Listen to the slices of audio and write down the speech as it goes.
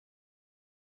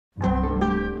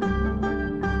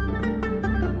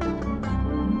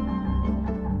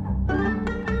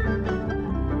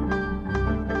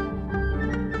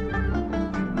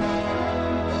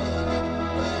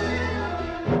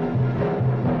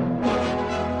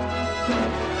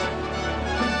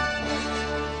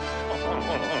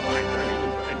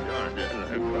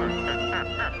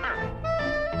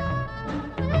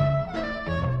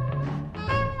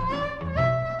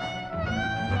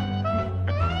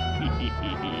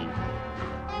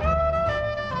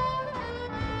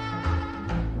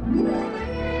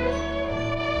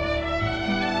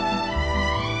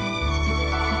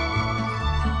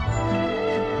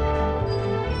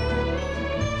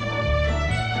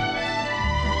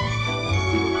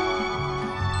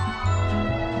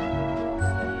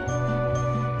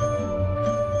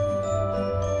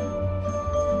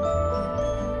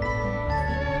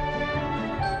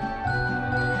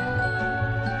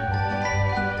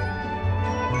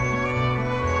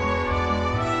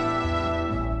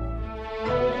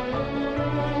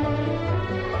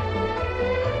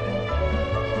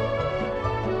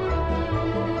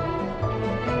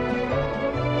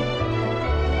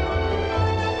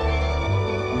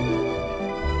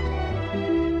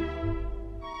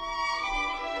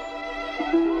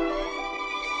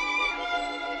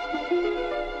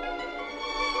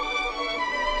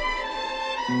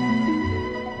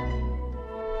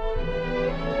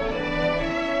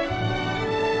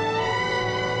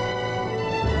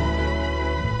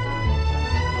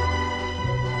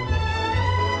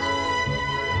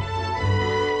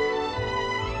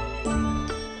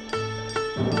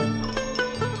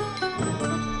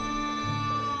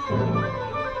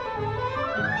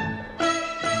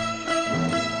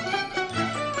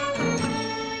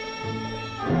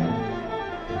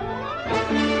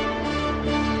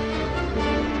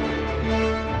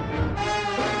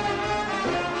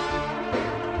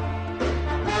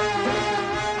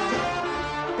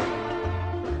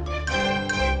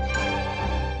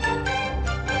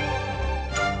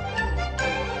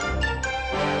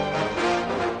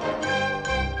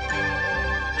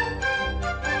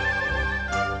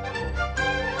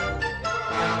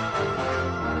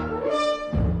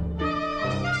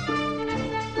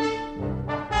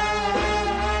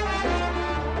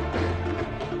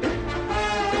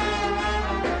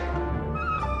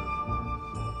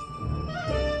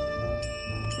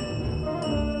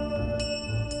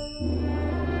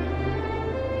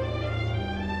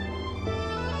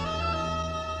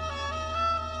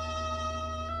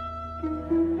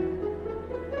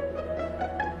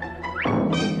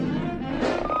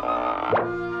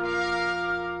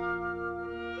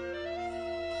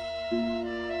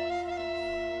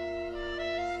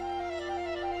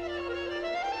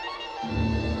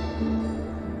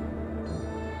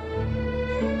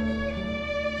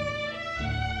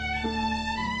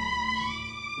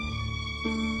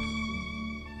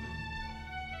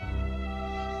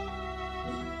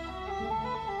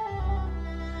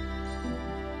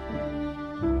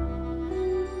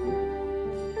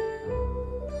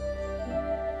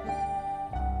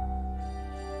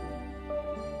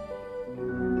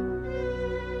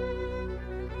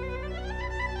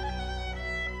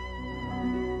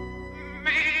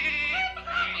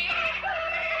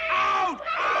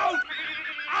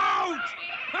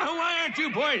get you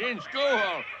boys in school.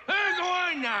 Go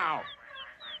on now.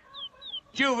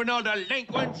 Juvenile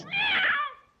delinquents.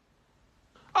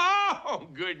 Oh,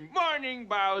 good morning,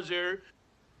 Bowser.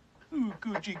 Ooh,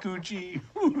 coochie, coochie.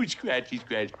 Ooh, scratchy,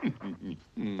 scratch.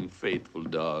 Faithful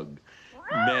dog.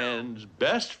 Man's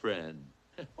best friend.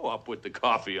 Oh, I'll put the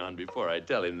coffee on before I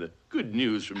tell him the good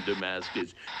news from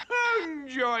Damascus. Oh,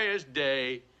 joyous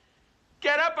day.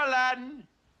 Get up, Aladdin.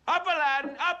 Up,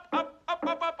 Aladdin. Up, up, up,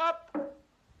 up, up, up.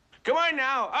 Come on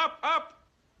now. Up, up.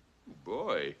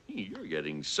 Boy, you're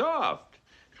getting soft.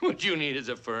 What you need is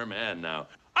a firm hand now.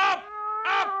 Up,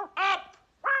 up, up.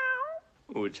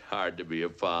 Oh, it's hard to be a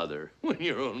father when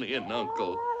you're only an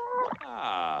uncle.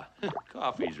 Ah,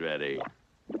 coffee's ready.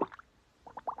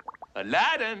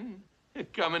 Aladdin,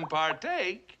 come and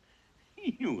partake.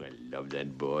 I love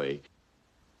that boy.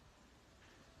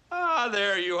 Ah,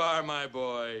 there you are, my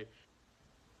boy.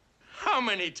 How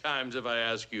many times have I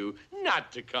asked you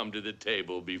not to come to the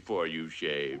table before you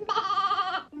shave?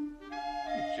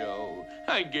 So,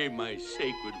 I gave my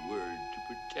sacred word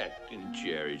to protect and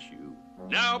cherish you.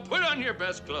 Now, put on your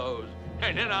best clothes,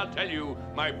 and then I'll tell you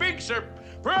my big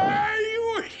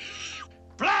surprise.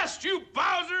 Blast you,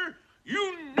 Bowser!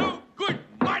 You no good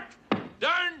mutt!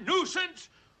 Darn nuisance!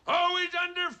 Always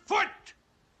underfoot!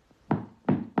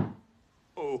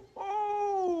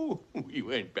 Oh, we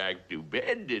went back to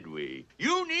bed, did we?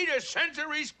 You need a sense of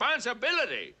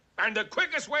responsibility. And the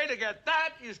quickest way to get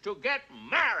that is to get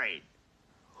married.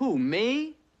 Who,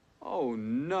 me? Oh,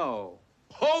 no.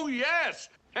 Oh, yes.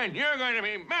 And you're going to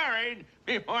be married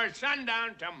before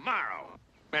sundown tomorrow.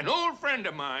 An old friend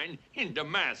of mine in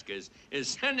Damascus is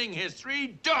sending his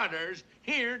 3 daughters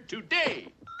here today.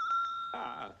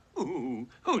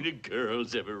 The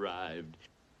girls have arrived.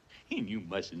 And you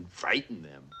mustn't frighten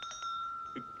them.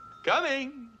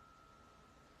 Coming.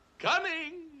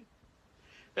 Coming.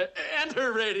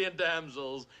 Enter, radiant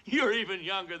damsels. You're even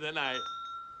younger than I.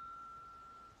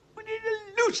 What an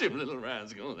elusive little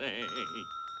rascal. Hey.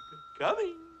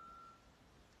 Coming.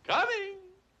 Coming.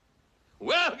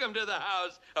 Welcome to the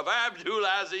house of Abdul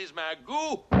Aziz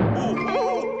Magoo.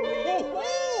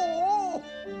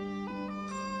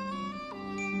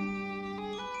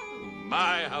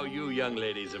 My, how you young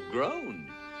ladies have grown.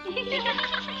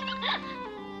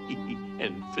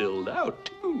 And filled out,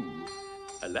 too.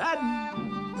 Aladdin.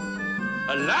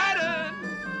 Aladdin!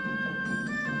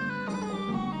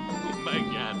 Oh, my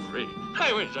Godfrey,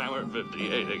 I wish I were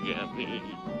 58 again.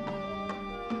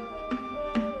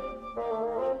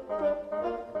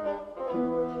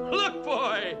 Look,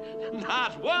 boy,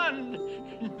 not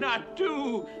 1, not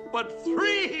 2, but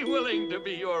 3 willing to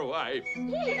be your wife.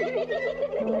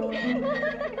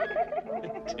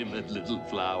 Timid little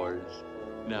flowers.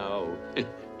 Now,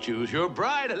 choose your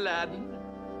bride, Aladdin.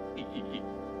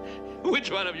 Which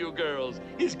one of you girls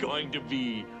is going to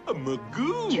be a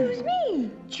Magoo? Choose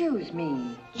me. Choose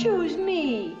me. Choose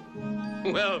me.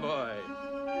 Well, boy.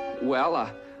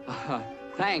 Well,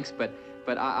 thanks, but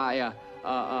I.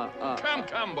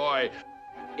 Come, boy.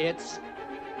 It's.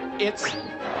 Hey,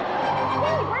 where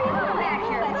are you going back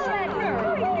here?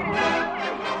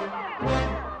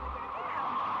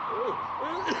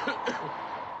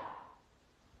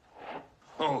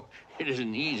 Oh, it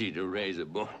isn't easy to raise a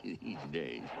boy these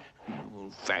days.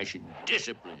 Old-fashioned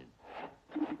discipline.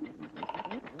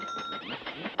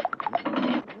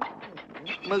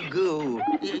 Magoo,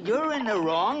 you're in the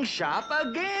wrong shop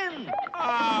again.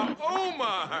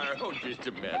 Omar! Oh, just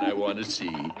a man I want to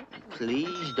see.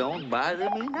 Please don't bother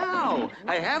me now.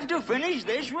 I have to finish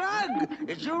this rug.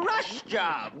 It's a rush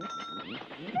job.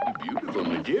 Beautiful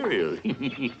material.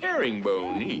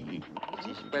 Herringbone. It's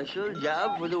a special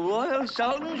job for the Royal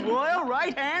Sultan's royal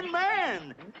right-hand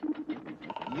man.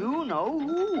 You know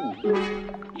who.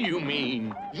 You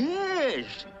mean?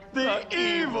 Yes. The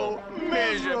evil,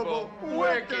 miserable,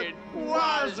 wicked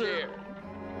Wazir.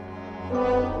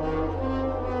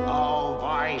 Oh,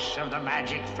 voice of the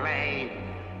magic flame.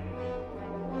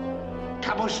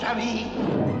 Kabustami.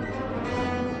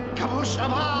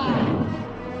 Kabustama.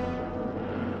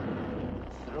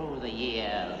 Through the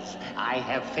years, I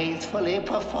have faithfully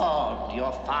performed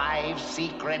your 5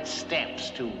 secret steps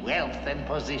to wealth and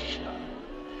position.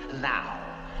 Now,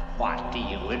 what do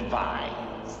you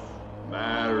advise?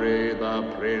 Marry the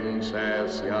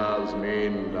Princess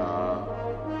Yasminda.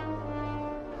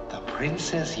 The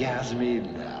Princess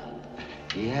Yasminda.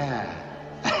 Yeah.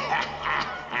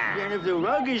 And if the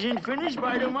rug isn't finished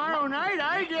by tomorrow night,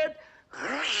 I get...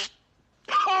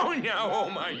 Oh, now,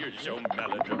 Omar, you're so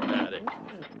melodramatic.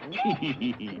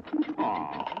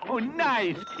 Oh,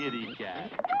 nice kitty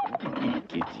cat.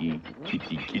 Kitty,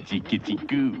 kitty, kitty, kitty,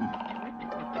 goo.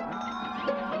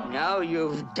 Now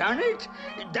you've done it.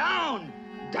 Down,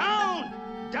 down,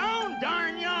 down,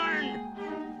 darn yarn.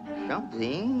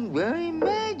 Something very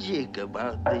magic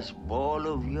about this ball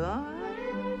of yarn.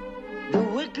 The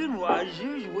wicked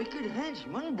wazir's wicked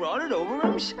henchman brought it over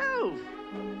himself.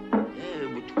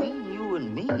 Between you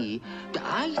and me,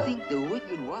 I think the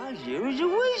wicked wazir is a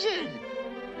wizard.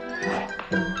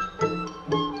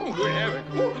 Oh, good heavens.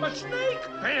 Oh, a snake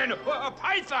and a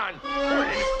python.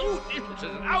 Oh, this is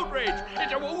an outrage.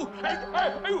 It's a...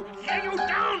 Get you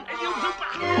down.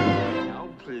 Now,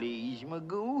 please,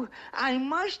 Magoo, I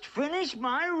must finish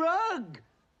my rug.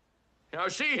 Now,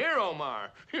 see here,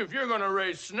 Omar. If you're going to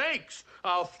raise snakes,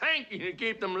 I'll thank you to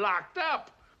keep them locked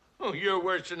up. Oh, you're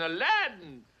worse than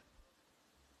Aladdin.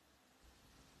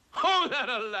 Oh, that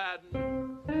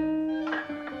Aladdin.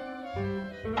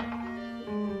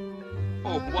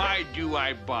 Oh, why do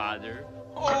I bother?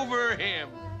 Over him.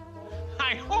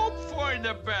 I hope for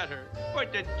the better,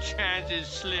 but the chance is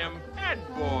slim. That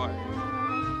boy.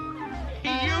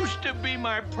 He used to be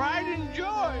my pride and joy.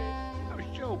 I was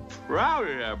so proud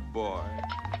of that boy.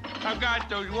 I've got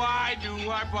those why do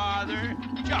I bother?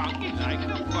 Junkie like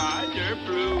the father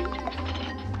blue.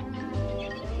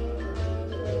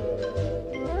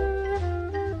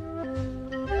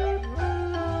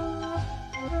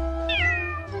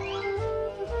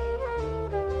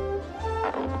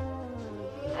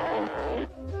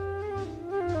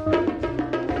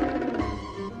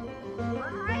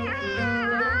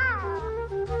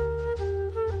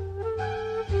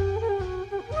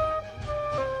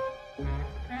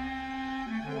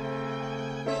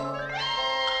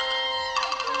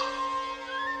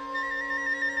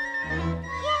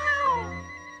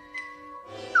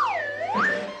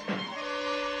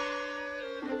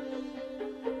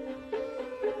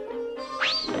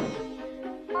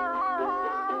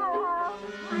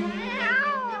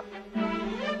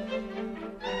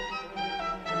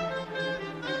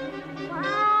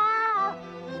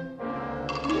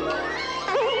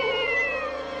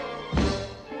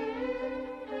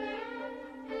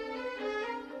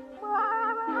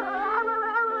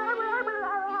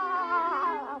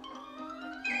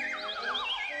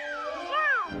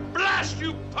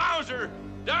 You Bowser!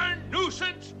 Darn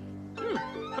nuisance!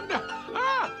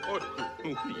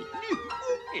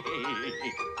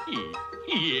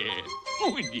 Yeah.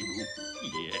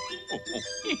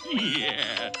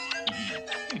 Yeah.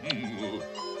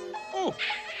 Oh.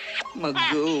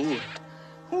 Magoo,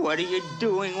 what are you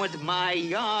doing with my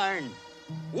yarn?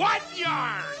 What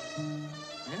yarn?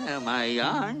 My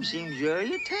yarn seems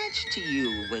very attached to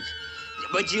you,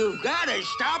 but you've got to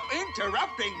stop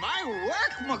interrupting my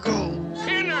work, Magoo.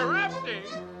 Interrupting?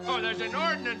 Oh, there's an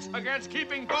ordinance against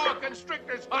keeping boa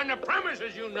constrictors on the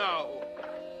premises, you know.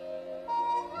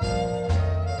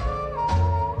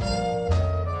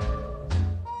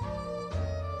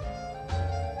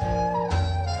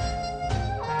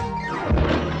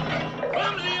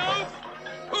 Clumsy oaf!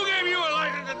 Who gave you a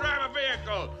license to drive a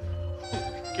vehicle?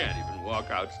 Can't even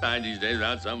walk outside these days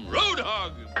without some road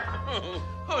hog.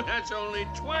 Oh, that's only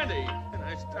 20, and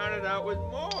I started out with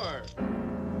more.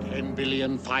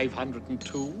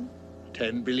 10,502,000,000,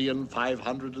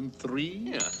 10,503,000,000.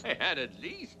 Yeah, I had at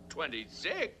least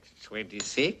 26.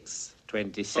 26,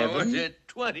 27. Or was it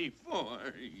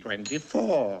 24?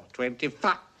 24,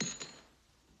 25.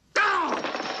 Oh!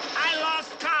 I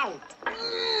lost count!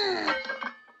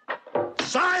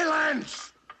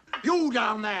 Silence! You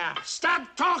down there,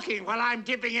 stop talking while I'm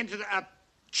dipping into the...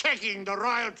 checking the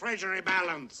Royal Treasury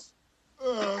balance.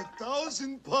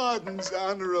 1,000 pardons,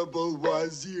 Honorable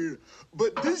Wazir,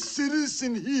 but this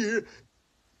citizen here,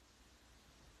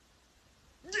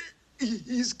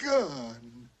 he's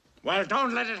gone. Well,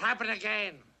 don't let it happen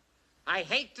again. I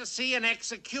hate to see an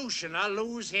executioner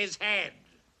lose his head.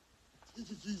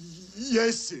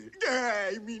 Yes, sir.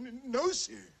 I mean, no,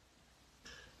 sir.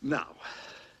 Now,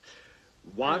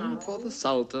 one for the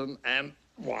Sultan and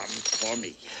one for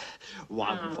me.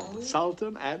 One for the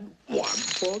Sultan and one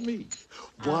for me.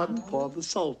 One for the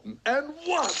Sultan and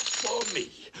one for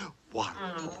me. One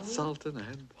for the Sultan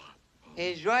and one.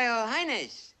 His Royal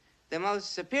Highness, the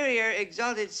most superior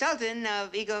exalted Sultan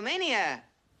of Egomania.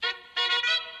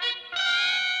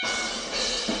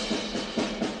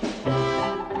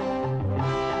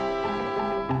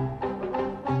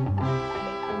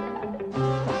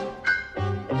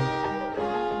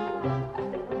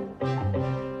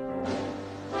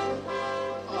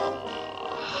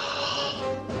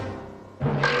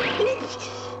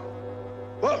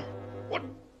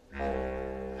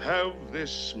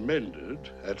 This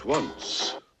mended at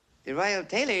once. The royal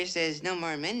tailor says no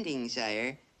more mending,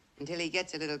 sire, until he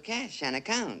gets a little cash on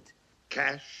account.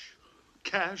 Cash?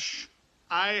 Cash?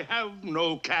 I have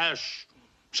no cash.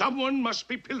 Someone must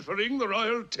be pilfering the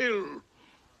royal till.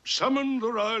 Summon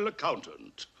the royal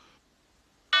accountant.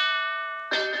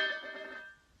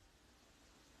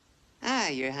 Ah,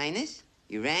 Your Highness.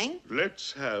 You rang?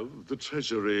 Let's have the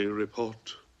Treasury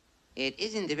report. It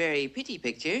isn't a very pretty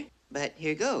picture, but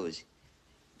here goes.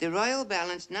 The royal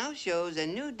balance now shows a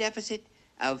new deficit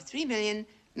of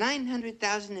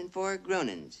 3,900,004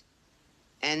 gronins.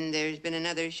 And there's been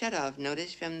another shut-off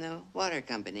notice from the water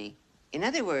company. In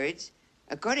other words,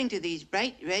 according to these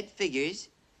bright red figures,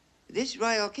 this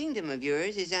royal kingdom of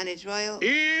yours is on its royal...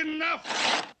 Enough!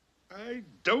 I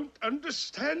don't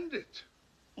understand it.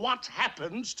 What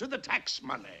happens to the tax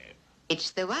money? It's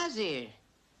the wazir.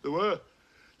 The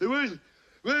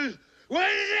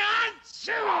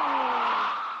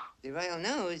royal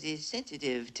nose is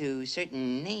sensitive to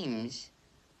certain names.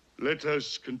 Let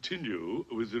us continue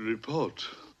with the report.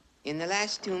 In the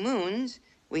last 2 moons,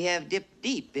 we have dipped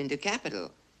deep into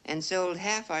capital and sold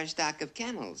half our stock of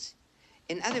camels.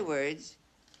 In other words,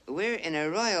 we're in a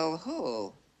royal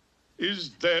hole.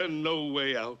 Is there no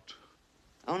way out?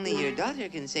 Only your daughter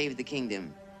can save the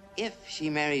kingdom, if she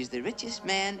marries the richest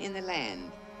man in the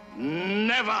land.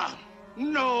 Never!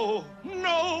 No!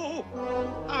 No!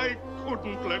 I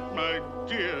couldn't let my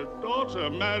dear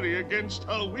daughter marry against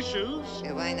her wishes.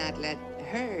 Why not let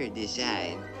her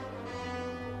decide?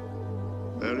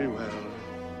 Very well.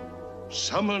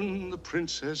 Summon the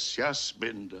Princess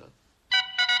Yasminda.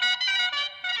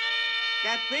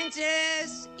 The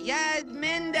Princess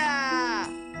Yasminda!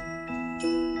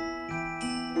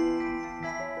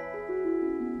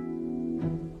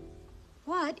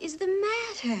 What is the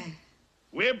matter?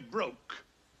 We're broke.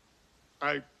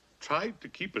 I tried to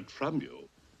keep it from you.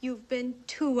 You've been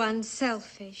too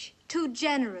unselfish, too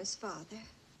generous, Father.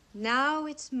 Now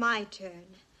it's my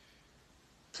turn.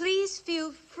 Please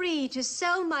feel free to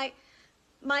sell my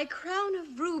crown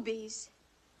of rubies.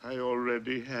 I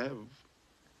already have.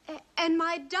 And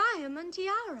my diamond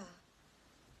tiara.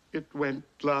 It went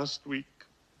last week.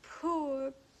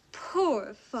 Poor,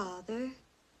 poor Father.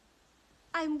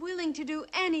 I'm willing to do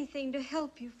anything to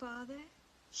help you, Father.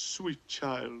 Sweet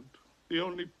child, the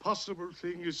only possible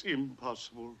thing is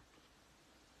impossible.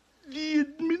 The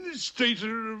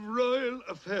administrator of royal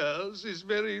affairs is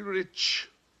very rich.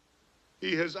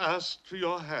 He has asked for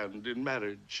your hand in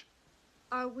marriage.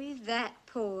 Are we that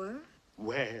poor?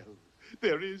 Well,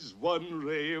 there is one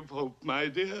ray of hope, my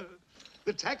dear.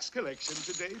 The tax collection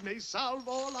today may solve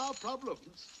all our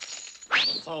problems.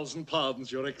 1,000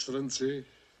 pardons, Your Excellency.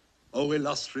 O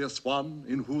illustrious one,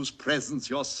 in whose presence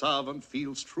your servant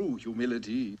feels true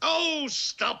humility. Oh,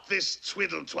 stop this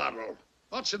twiddle-twaddle.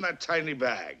 What's in that tiny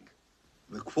bag?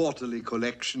 The quarterly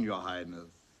collection, Your Highness.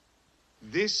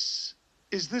 This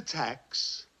is the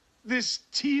tax? This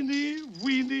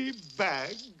teeny-weeny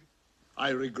bag? I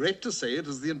regret to say it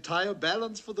is the entire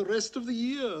balance for the rest of the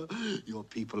year. Your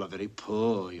people are very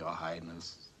poor, Your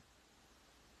Highness.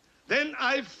 Then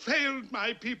I've failed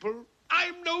my people.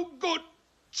 I'm no good.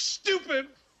 Stupid.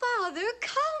 Father,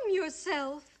 calm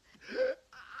yourself.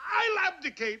 I'll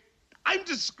abdicate. I'm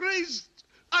disgraced.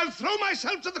 I'll throw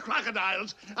myself to the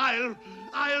crocodiles. I'll...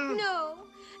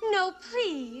 No,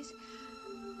 please.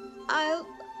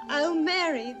 I'll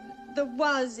marry the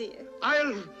wazir.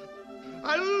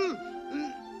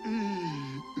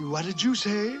 What did you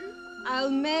say? I'll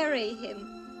marry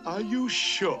him. Are you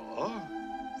sure?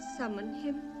 Summon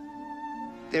him.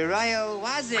 The royal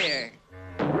wazir.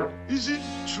 Is it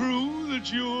true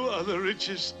that you are the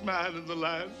richest man in the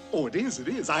land? Oh, it is.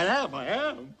 I am.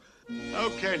 How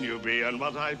can you be on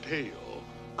what I pay you?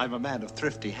 I'm a man of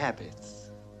thrifty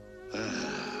habits.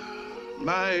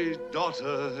 My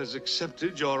daughter has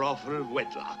accepted your offer of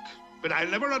wedlock, but I'll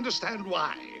never understand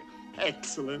why.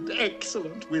 Excellent.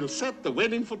 We'll set the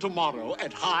wedding for tomorrow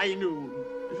at high noon.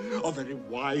 A very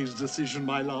wise decision,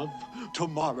 my love.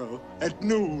 Tomorrow at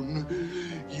noon,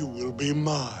 you will be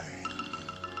mine.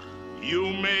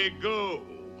 You may go.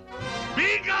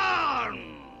 Be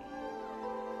gone!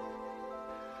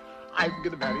 I'm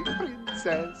gonna marry the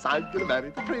princess. I'm gonna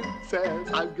marry the princess.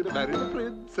 I'm gonna marry the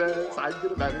princess. I'm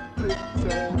gonna marry the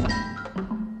princess.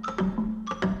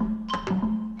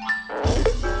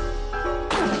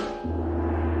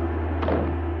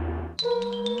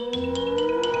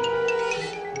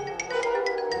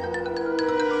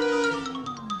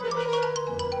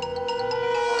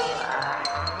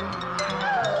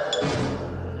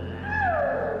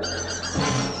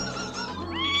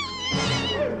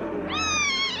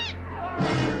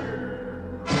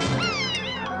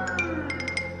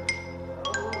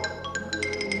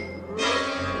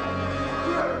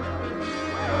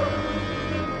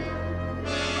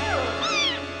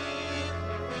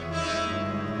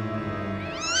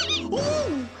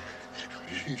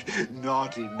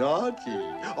 Naughty, naughty.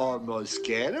 Almost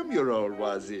scared him, your old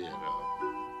wazir.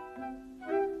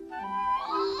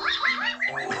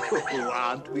 Oh,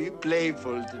 aren't we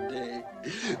playful today?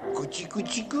 Coochie,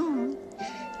 coochie, coo.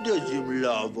 Does him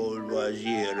love old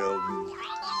wazirum?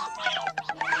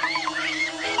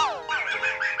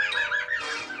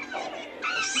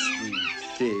 Sweet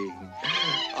thing.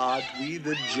 Aren't we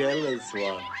the jealous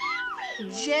one?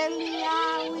 Jelly,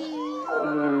 are we?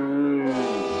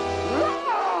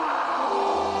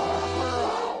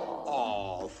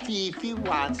 Oh, Fifi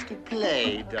wants to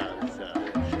play, does her?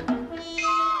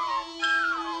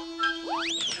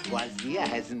 Wazir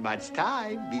hasn't much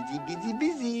time. Busy, busy,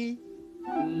 busy.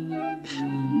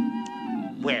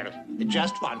 Well,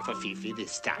 just one for Fifi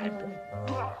this time.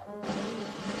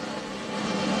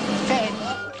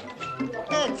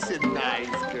 That's a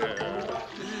nice girl.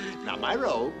 Now my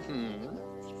robe.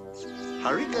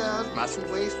 Hurry, girls. Mustn't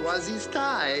waste Wazir's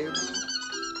time.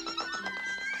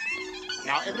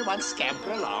 Now everyone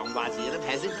scamper along. Wazir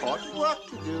has important work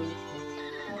to do.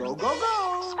 Go, go,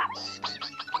 go.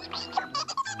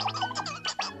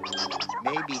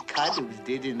 Maybe Cuddles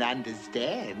didn't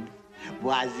understand.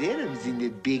 Wazirum's in a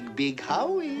big, big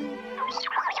hurry.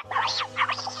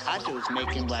 Cuddles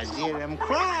making Wazirum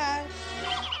cry.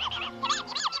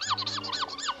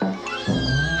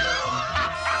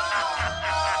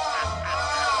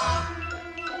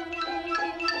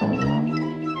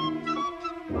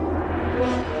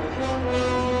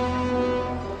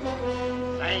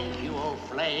 Thank you, O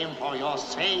Flame, for your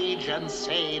sage and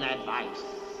sane advice.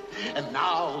 And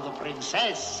now the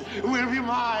princess will be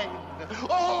mine.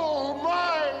 Oh,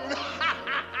 mine!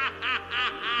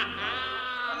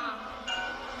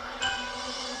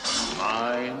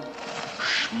 Mine,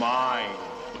 schmine.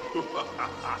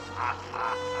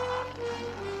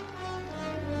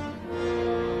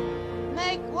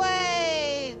 Make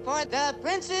way for the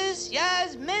Princess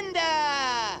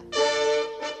Yasminda!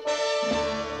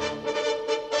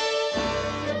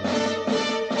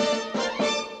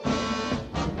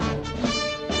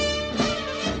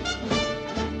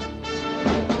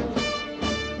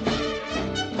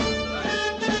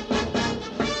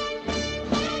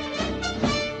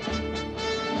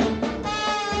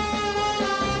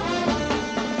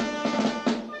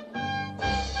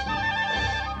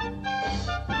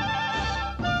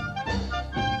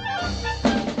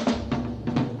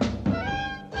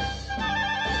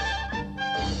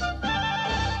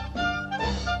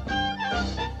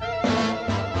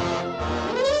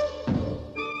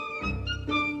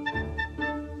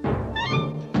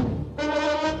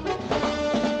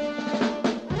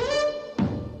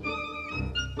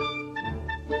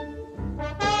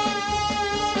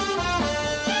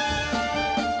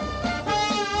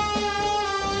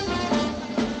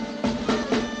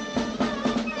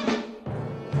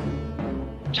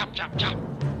 Chop, chop, chop.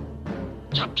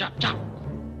 Chop, chop, chop.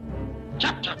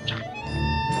 Chop, chop, chop.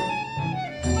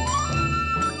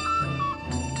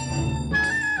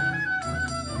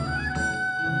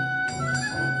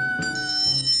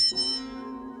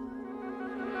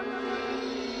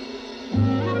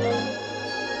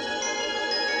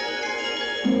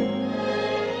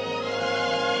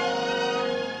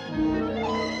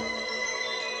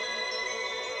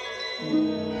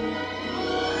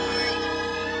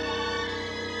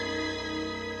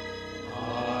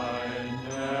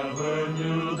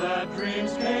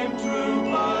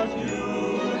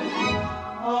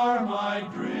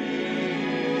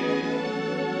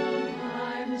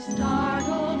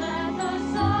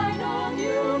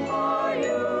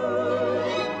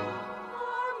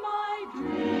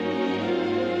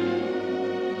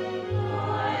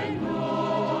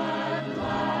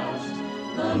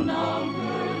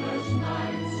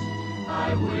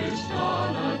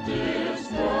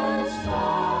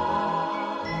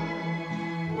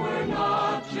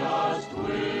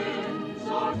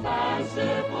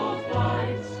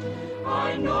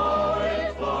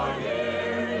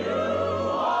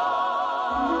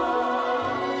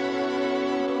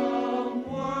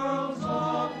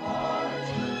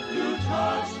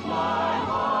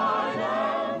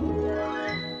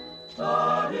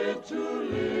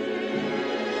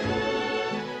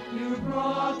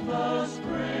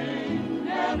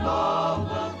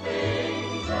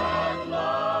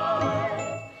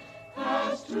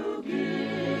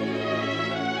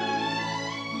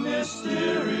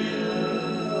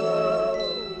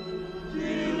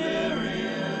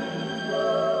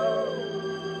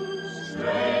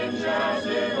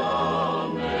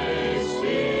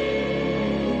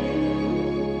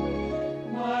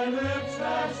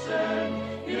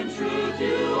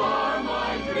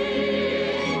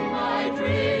 My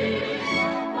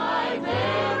dream, my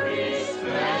very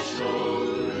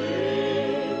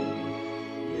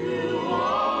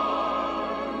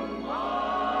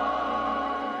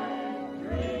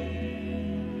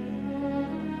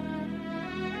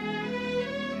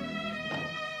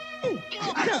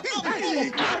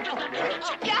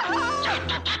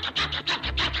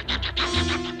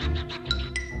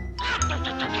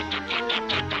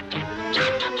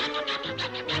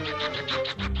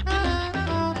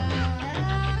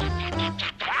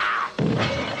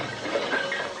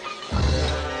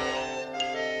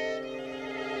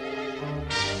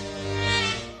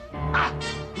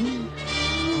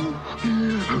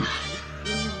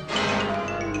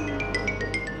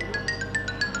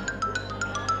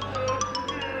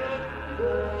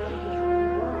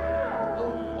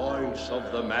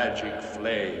Of the magic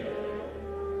flame.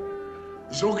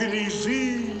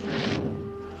 Zoginizi,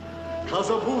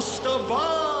 Kazabustava.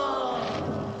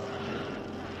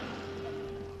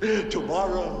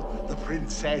 Tomorrow, the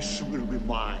princess will be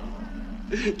mine.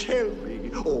 Tell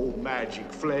me, oh magic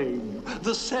flame,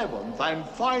 the seventh and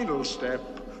final step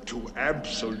to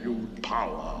absolute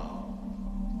power.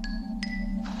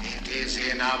 It is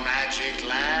in a magic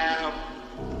lamp.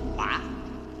 What?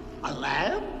 A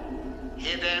lamp?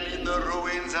 Hidden in the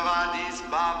ruins of Addis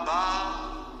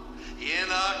Baba, in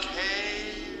a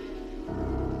cave.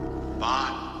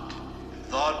 But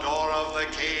the door of the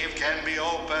cave can be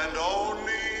opened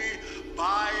only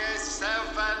by a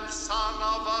seventh son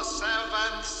of a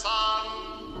seventh son.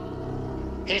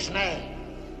 His name?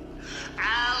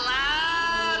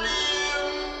 Aladdin!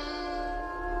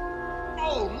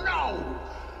 Oh, no!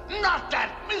 Not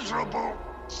that miserable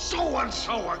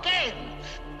so-and-so again!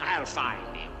 I'll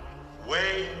find him.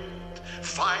 Wait,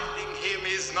 finding him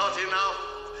is not enough.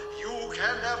 You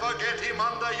can never get him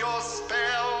under your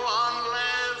spell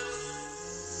unless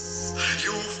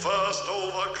you first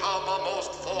overcome a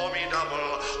most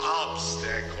formidable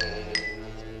obstacle.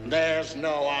 There's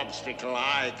no obstacle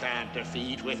I can't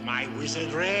defeat with my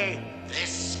wizardry.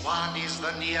 This one is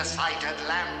the nearsighted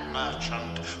lamp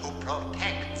merchant who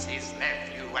protects his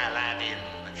nephew Aladdin.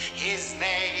 His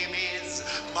name is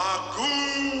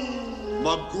Magoo.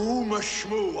 Magoo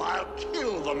Mashmoo, I'll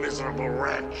kill the miserable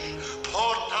wretch.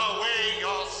 Put away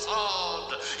your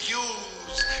sword.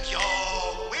 Use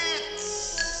your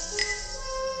wits.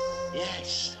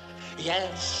 Yes,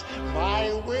 yes,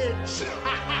 my wits.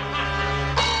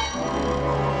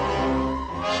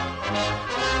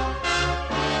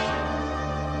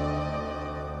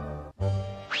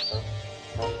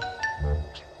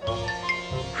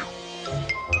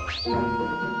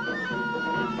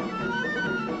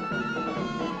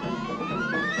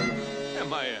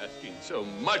 Am I asking so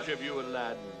much of you,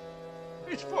 Aladdin?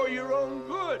 It's for your own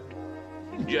good.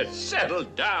 Just settle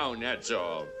down, that's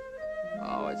all.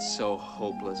 Oh, it's so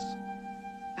hopeless.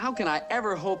 How can I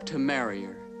ever hope to marry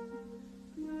her?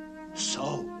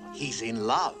 So, he's in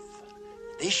love.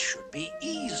 This should be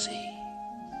easy.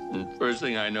 And first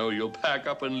thing I know, you'll pack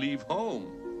up and leave home.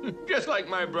 Just like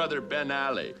my brother Ben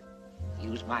Ali.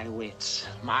 Use my wits.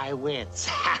 My wits.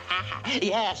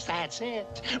 Yes, that's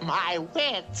it. My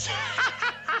wits.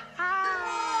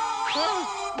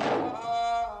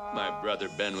 My brother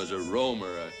Ben was a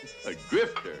roamer, a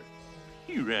drifter.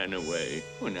 He ran away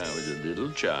when I was a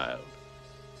little child.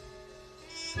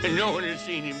 And no one has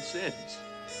seen him since.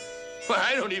 Well,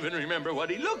 I don't even remember what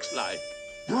he looks like.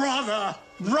 Brother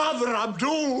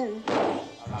Abdul.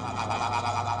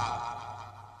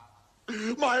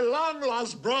 My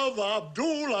long-lost brother,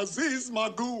 Abdul Aziz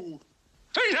Magoo.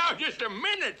 Hey, now, just a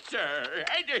minute, sir.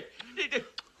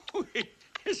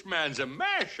 This man's a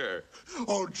masher.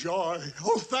 Oh, joy.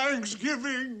 Oh,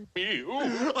 Thanksgiving. You?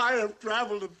 I have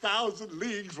traveled 1,000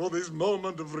 leagues for this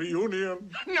moment of reunion.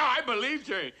 No, I believe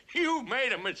you. You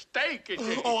made a mistake.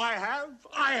 Oh, I have.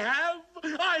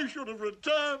 I should have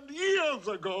returned years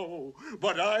ago,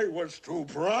 but I was too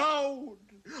proud.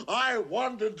 I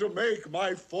wanted to make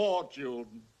my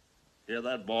fortune. Hear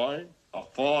that, boy? A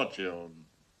fortune.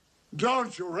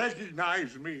 Don't you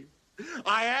recognize me?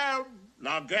 I am,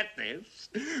 now get this,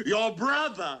 your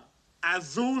brother,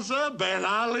 Azusa Ben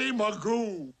Ali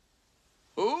Magoo.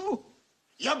 Who?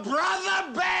 Your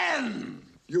brother Ben!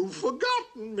 You've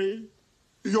forgotten me.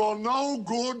 You're no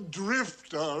good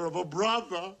drifter of a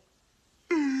brother.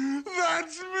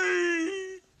 That's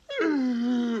me.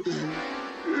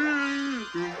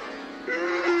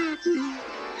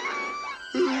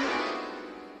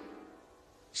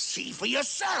 See for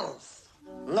yourself.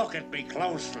 Look at me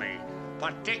closely,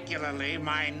 particularly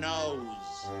my nose.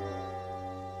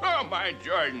 Oh, my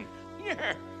Jordan.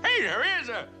 Yeah. Hey, there is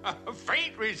a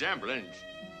faint resemblance.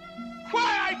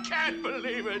 Why, I can't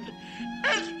believe it.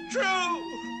 It's true.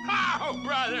 Oh,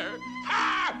 brother.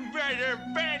 Ah, brother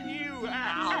Ben, you.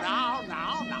 Now,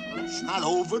 let's not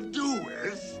overdo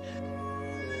it.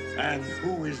 And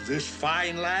who is this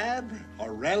fine lad? A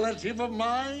relative of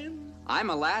mine? I'm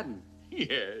Aladdin.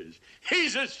 Yes,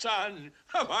 he's a son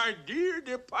of our dear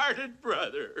departed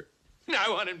brother. I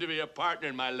want him to be a partner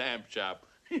in my lamp shop.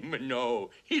 But no,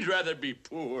 he'd rather be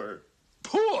poor.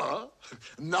 Poor?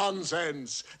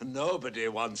 Nonsense. Nobody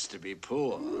wants to be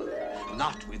poor.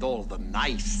 Not with all the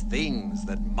nice things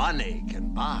that money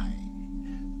can buy.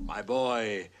 My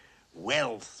boy,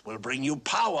 wealth will bring you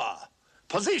power,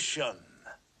 position,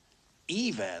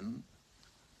 even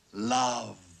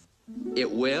love. It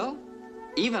will?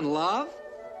 Even love?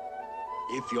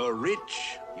 If you're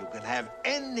rich, you can have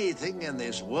anything in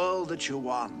this world that you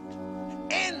want.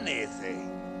 Anything.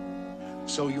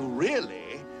 So you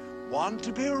really want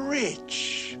to be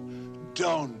rich,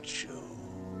 don't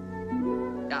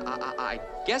you? I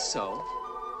guess so.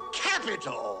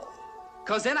 Capital!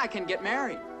 'Cause then I can get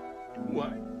married.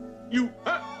 What? You,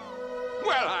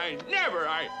 Well,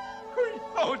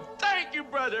 Oh, thank you,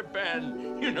 Brother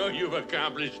Ben. You know you've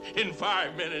accomplished in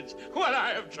 5 minutes what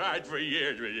I have tried for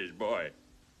years with this boy.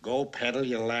 Go peddle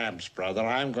your lamps, brother.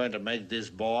 I'm going to make this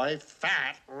boy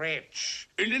fat rich.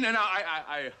 No,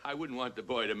 I wouldn't want the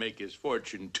boy to make his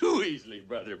fortune too easily,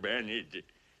 Brother Ben.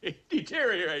 It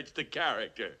deteriorates the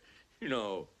character. You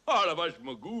know, all of us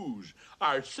Magoos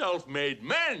are self-made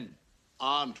men.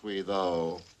 Aren't we,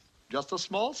 though? Just a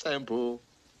small sample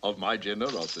of my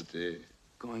generosity.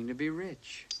 Going to be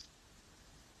rich.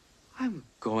 I'm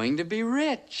going to be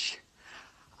rich.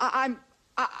 I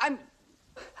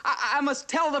must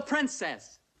tell the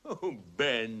princess. Oh,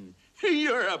 Ben,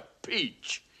 you're a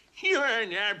peach. You're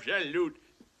an absolute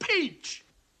peach.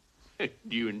 Do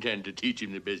you intend to teach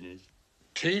him the business?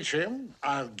 Teach him?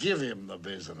 I'll give him the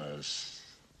business.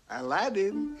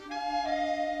 Aladdin.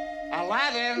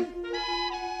 Aladdin!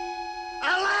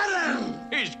 Aladdin!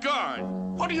 He's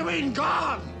gone. What do you mean,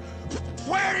 gone?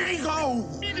 Where did he go?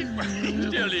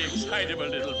 Still the excitable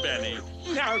little Benny.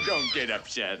 Now don't get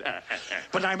upset.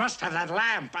 But I must have that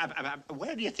lamp.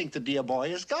 Where do you think the dear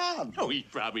boy has gone? Oh, he's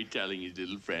probably telling his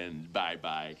little friends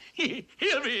bye-bye.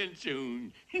 He'll be in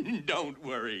soon. Don't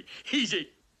worry.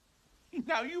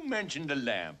 Now, you mentioned the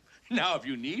lamp. Now, if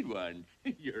you need one,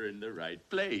 you're in the right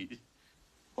place.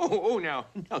 Now,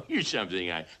 here's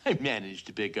something I managed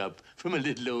to pick up from a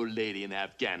little old lady in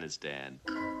Afghanistan.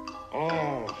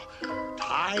 Oh,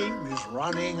 time is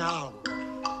running out.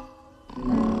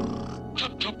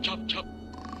 Chop, chop, chop, chop.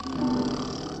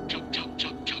 Chop, chop,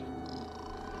 chop, chop.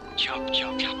 Chop,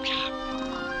 chop, chop, chop.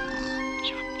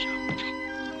 Chop, chop, chop.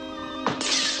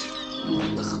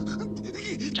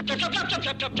 Chop, chop, chop, chop,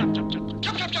 chop, chop, chop, chop,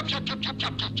 chop, chop, chop, chop, chop, chop,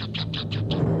 chop, chop, chop, chop,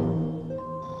 chop.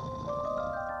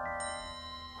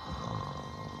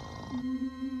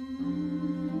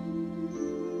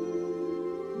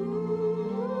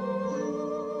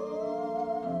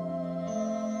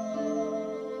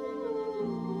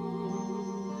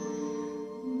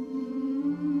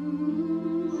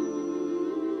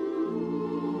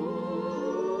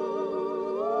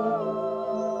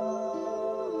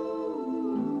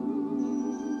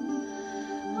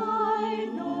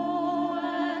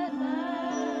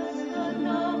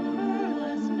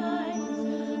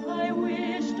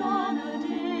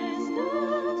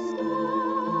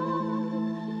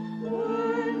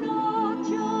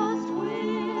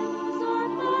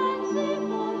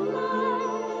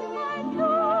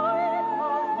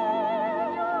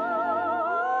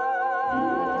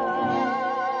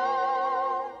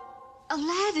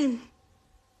 Aladdin.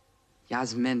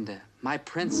 Yasminda, my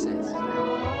princess.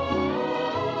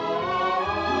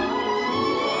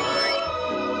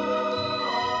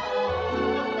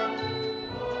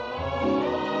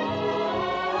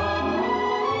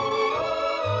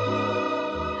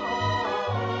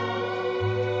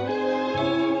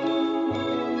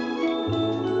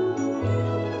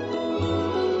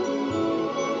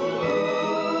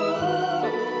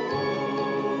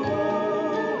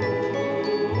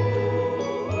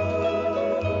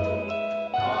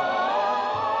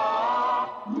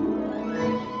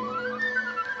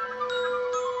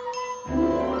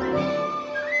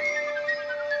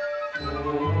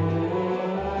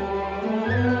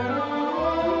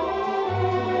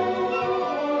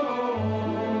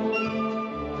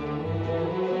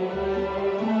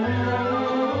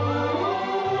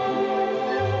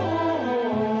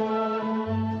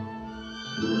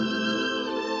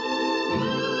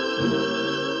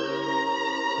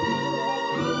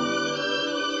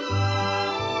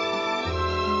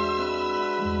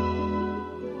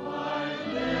 My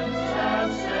lips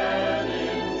have said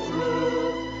in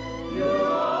truth, you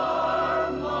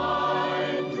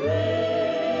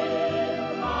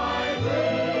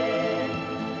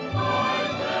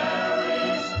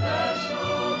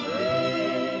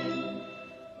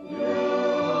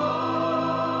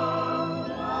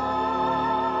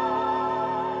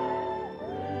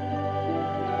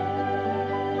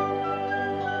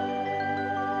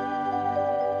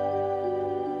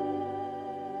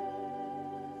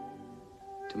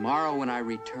Tomorrow when I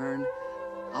return,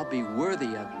 I'll be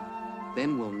worthy of you.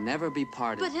 Then we'll never be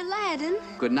parted. But Aladdin...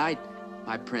 Good night,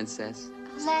 my princess.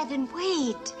 Aladdin,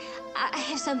 wait. I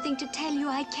have something to tell you.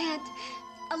 I can't...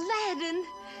 Aladdin...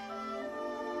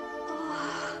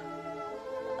 Oh,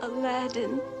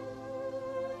 Aladdin...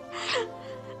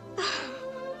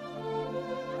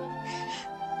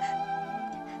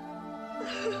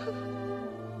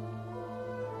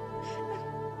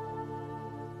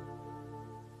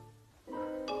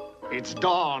 It's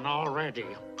dawn already.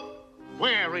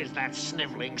 Where is that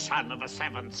sniveling son of a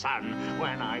seventh son?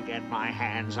 When I get my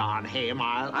hands on him,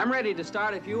 I'm ready to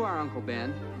start if you are, Uncle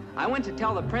Ben. I went to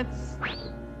tell the prince...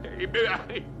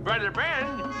 Brother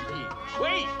Ben,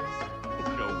 wait!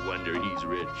 No wonder he's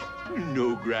rich.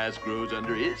 No grass grows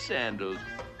under his sandals.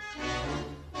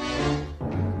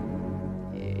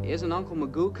 Isn't Uncle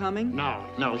Magoo coming?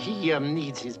 No, he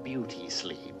needs his beauty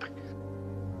sleep.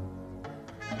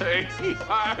 Hey,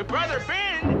 Brother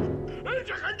Ben!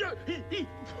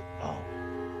 Oh,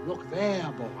 look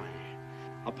there, boy.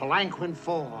 A palanquin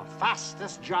 4,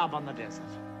 fastest job on the desert.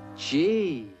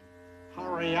 Gee.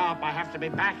 Hurry up, I have to be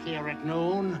back here at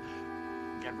noon.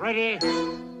 Get ready,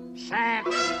 set.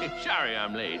 Sorry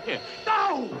I'm late.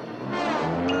 No!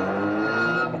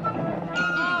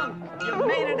 You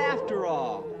made it after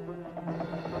all.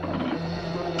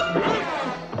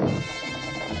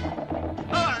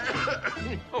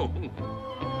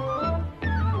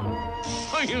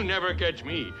 Oh, you never catch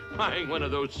me buying one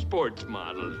of those sports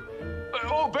models.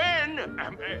 Oh, Ben!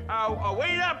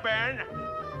 Wait up, Ben!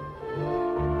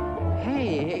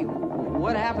 Hey,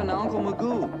 what happened to Uncle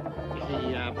Magoo?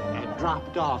 He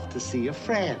dropped off to see a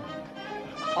friend.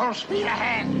 Full speed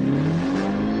ahead!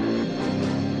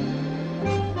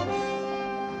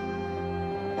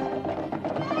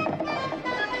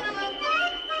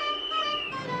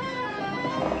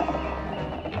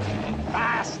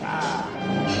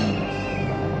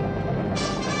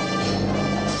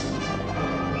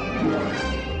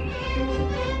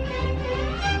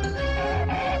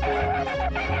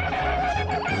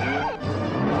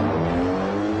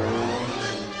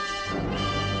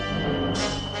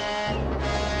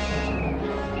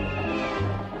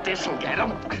 This'll get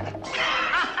him.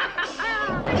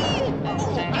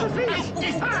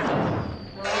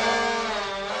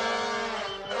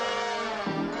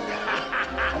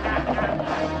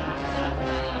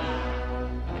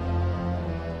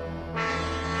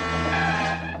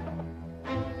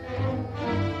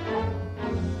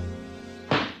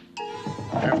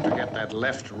 Have to get that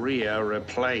left rear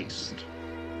replaced.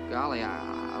 Golly,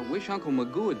 I wish Uncle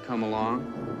Magoo had come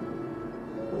along.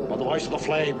 By the voice of the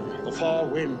flame, the four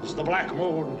winds, the black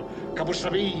moon,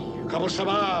 Kabustabi,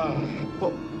 Kabustaba.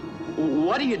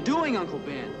 What are you doing, Uncle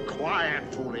Ben?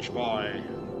 Quiet, foolish boy.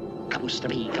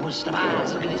 Kabustabi, Kabustaba,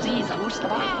 Sugalizi,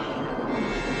 Kabustaba.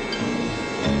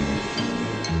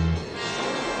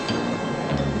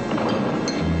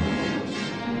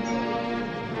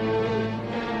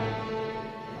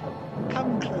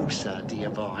 Come closer, dear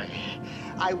boy.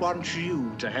 I want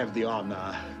you to have the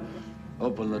honor.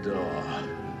 Open the door.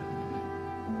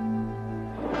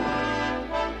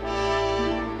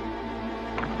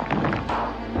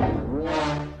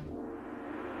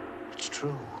 It's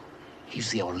true.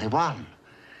 He's the only one.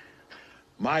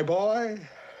 My boy,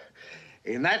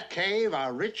 in that cave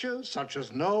are riches such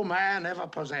as no man ever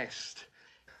possessed.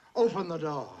 Open the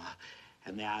door,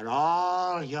 and they are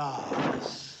all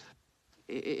yours.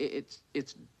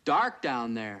 It's dark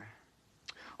down there.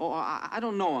 Oh, I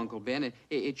don't know, Uncle Ben.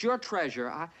 It's your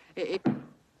treasure.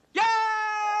 Yeah!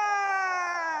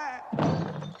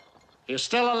 You're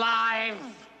still alive?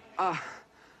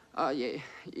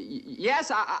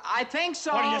 Yes, I think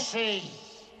so. What do you see?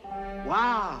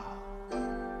 Wow.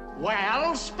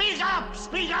 Well, speak up,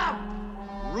 speak up.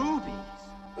 Rubies,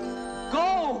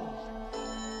 gold,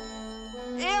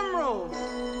 emeralds,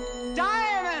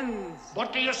 diamonds.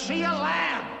 What do you see? A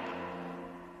lamp.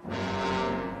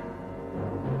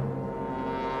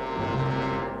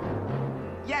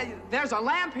 Yeah, there's a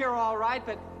lamp here, all right,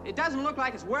 but it doesn't look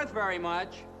like it's worth very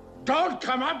much. Don't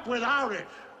come up without it.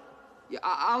 Yeah,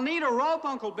 I'll need a rope,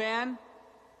 Uncle Ben.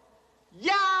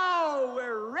 Yo,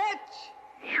 we're rich.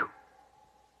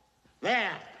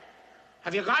 There.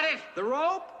 Have you got it? The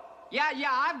rope? Yeah,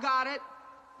 I've got it.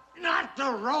 Not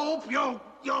the rope, you...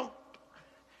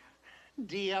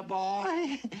 Dear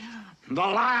boy, the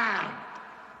lamp.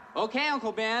 Okay,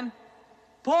 Uncle Ben.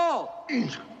 Pull. Yeah,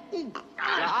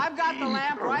 I've got the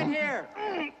lamp right here.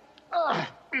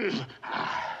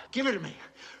 Give it to me.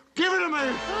 Give it to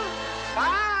me.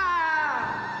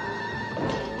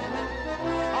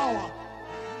 Power.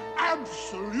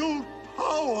 Absolute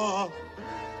power.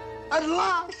 At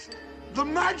last, the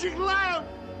magic lamp,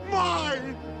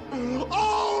 mine!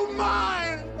 All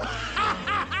mine!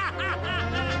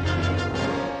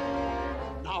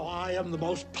 Now I am the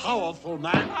most powerful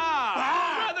man.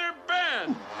 Brother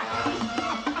Ben!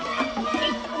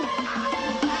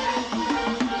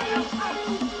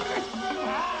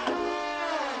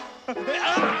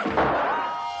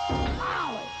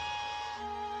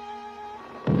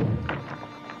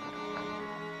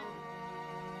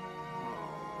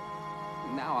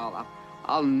 Now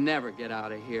I'll never get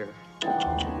out of here.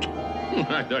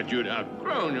 I thought you'd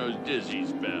outgrown those dizzy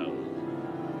spells.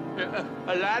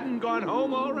 Aladdin gone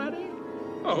home already?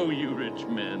 Oh, you rich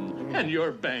men, and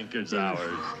your bank is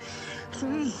ours.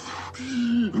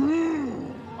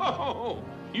 Oh,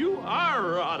 you are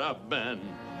wrought up, Ben.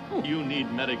 You need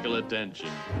medical attention.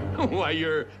 Why,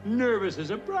 you're nervous as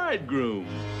a bridegroom.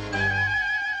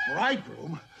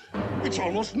 Bridegroom? It's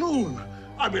almost noon.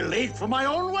 I'll be late for my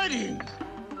own wedding.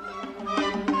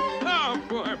 Oh,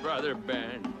 poor brother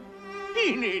Ben.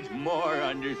 He needs more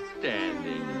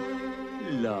understanding.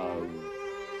 Love.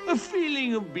 A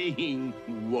feeling of being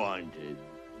wanted.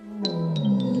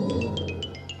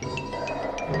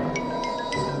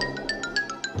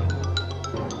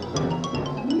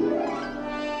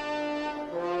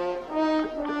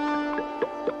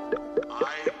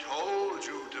 I told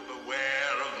you to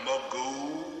beware of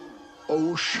Magoo.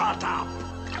 Oh, shut up.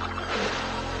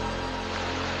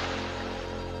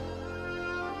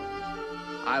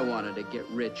 I wanted to get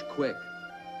rich quick.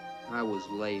 I was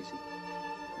lazy.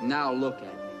 Now look at me.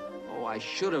 Oh, I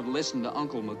should have listened to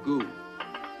Uncle Magoo.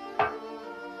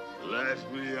 Let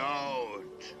me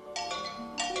out.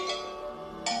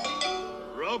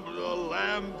 Rub the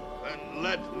lamp and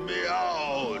let me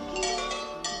out.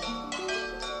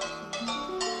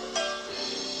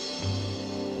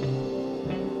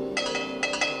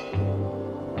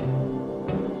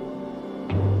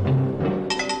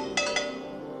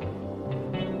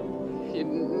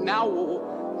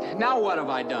 Now what have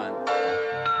I done?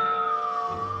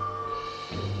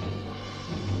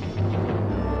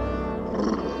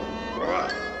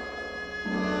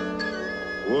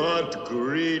 What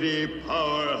greedy,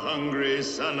 power-hungry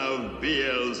son of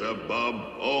Beelzebub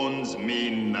owns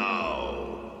me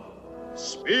now?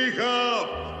 Speak up!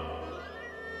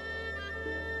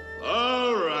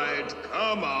 All right,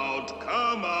 come out,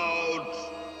 come out!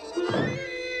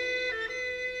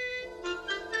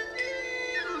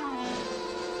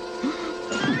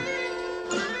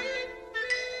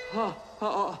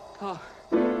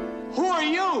 Who are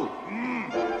you?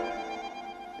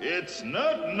 It's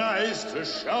not nice to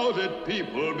shout at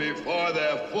people before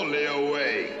they're fully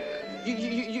awake.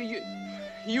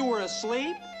 You were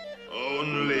asleep?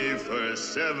 Only for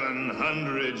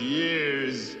 700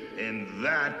 years in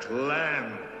that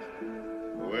lamp.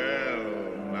 Well,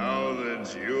 now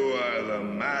that you are the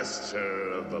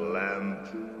master of the lamp,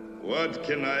 what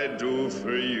can I do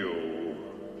for you?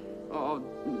 Oh,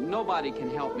 nobody can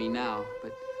help me now,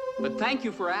 but thank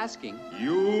you for asking.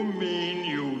 You mean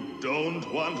you don't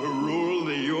want to rule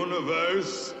the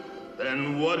universe?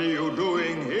 Then what are you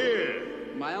doing here?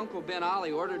 My Uncle Ben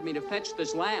Ali ordered me to fetch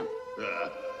this lamp.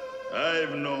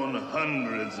 I've known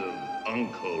hundreds of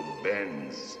Uncle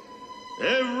Bens.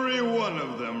 Every one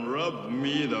of them rubbed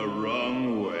me the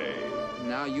wrong way.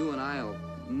 Now you and I'll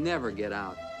never get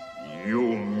out.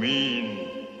 You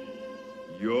mean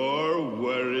you're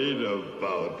worried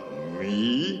about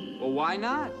me? Well, why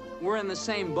not? We're in the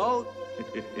same boat.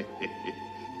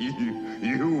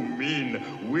 You mean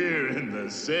we're in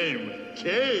the same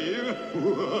cave?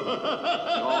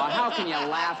 Oh, how can you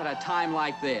laugh at a time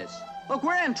like this? Look,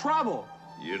 we're in trouble.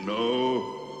 You know,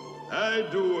 I'd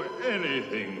do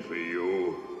anything for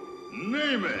you.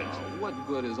 Name it. What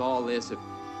good is all this if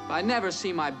I never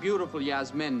see my beautiful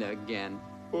Yasminda again?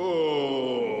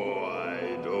 Oh,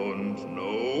 I don't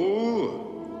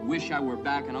know. Wish I were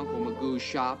back in Uncle Magoo's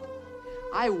shop.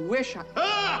 I wish I...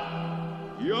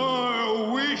 Ha!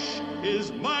 Your wish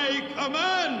is my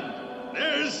command.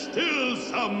 There's still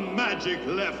some magic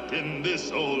left in this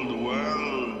old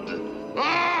world.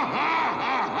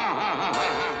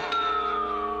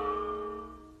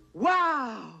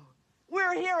 Wow!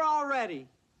 We're here already.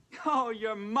 Oh,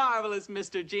 you're marvelous,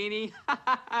 Mr. Genie.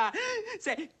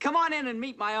 Say, come on in and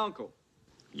meet my uncle.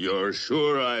 You're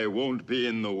sure I won't be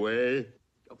in the way?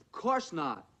 Of course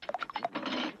not.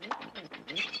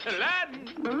 Aladdin!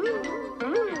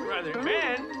 Brother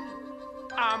Ben,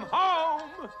 I'm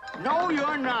home. No,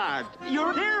 you're not.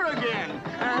 You're here again.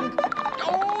 And,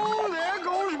 oh, there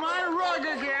goes my rug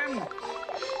again.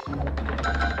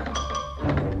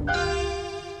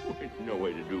 No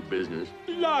way to do business.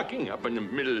 Locking up in the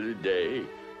middle of the day.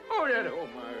 Oh, that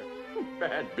Omar.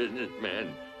 Bad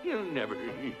businessman. He'll never...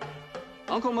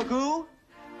 Uncle Magoo,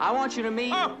 I want you to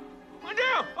meet... Oh,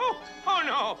 no! Oh,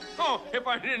 no! Oh, if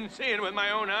I didn't see it with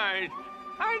my own eyes,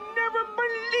 I'd never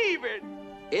believe it.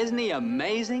 Isn't he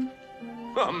amazing?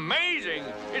 Amazing!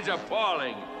 It's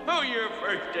appalling. Oh, your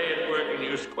first day at work and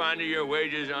you squander your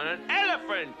wages on an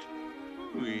elephant.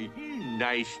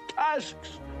 Nice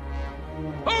tusks.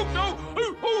 Oh, no!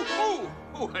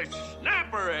 Oh, a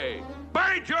snapper, eh?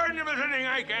 By Jordan, if there's anything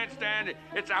I can't stand,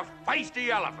 it's a feisty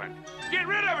elephant. Get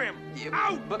rid of him!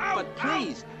 Out! But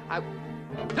please, No!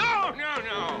 Oh,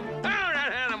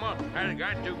 that animal has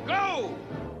got to go!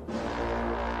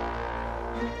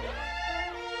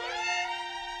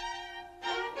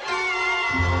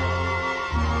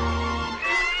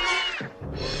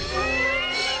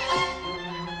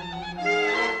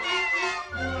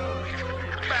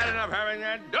 Bad enough having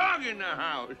that dog in the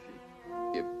house.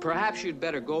 Perhaps you'd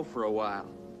better go for a while.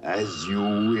 As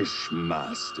you wish,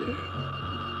 master.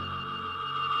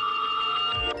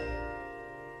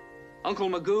 Uncle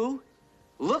Magoo,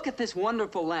 look at this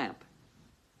wonderful lamp.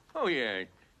 Oh, yeah.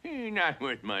 Not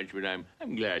worth much, but I'm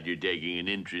glad you're taking an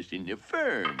interest in the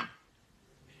firm.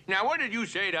 Now, what did you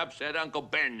say to upset Uncle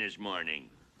Ben this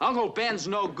morning? Uncle Ben's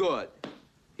no good.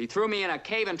 He threw me in a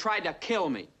cave and tried to kill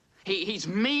me. He's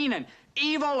mean and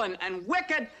evil and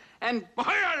wicked and...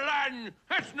 Why, Aladdin!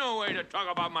 That's no way to talk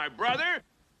about my brother!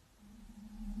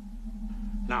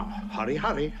 Now, hurry,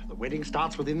 hurry. The wedding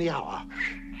starts within the hour.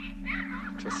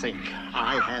 To think,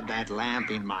 I had that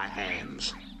lamp in my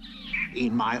hands.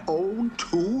 In my own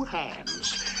 2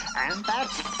 hands. And that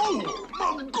fool,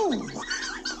 Magoo!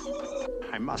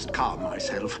 I must calm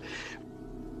myself.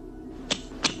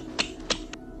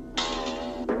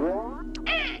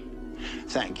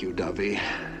 Thank you, Dovey.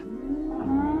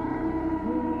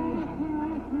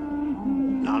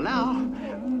 Now,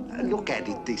 look at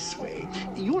it this way.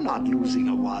 You're not losing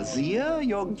a wazir,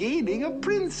 you're gaining a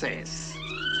princess.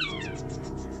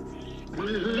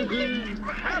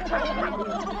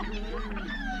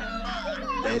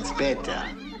 That's better.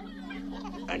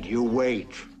 And you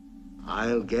wait.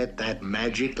 I'll get that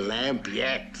magic lamp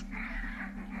yet.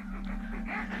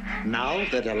 Now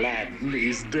that Aladdin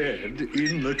is dead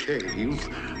in the cave,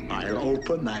 I'll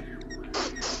open that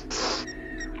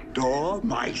door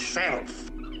myself.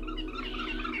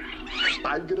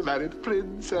 I'm gonna marry the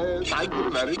princess. I'm gonna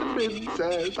marry the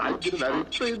princess. I'm gonna marry the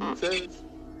princess.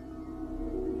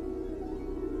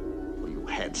 Oh, you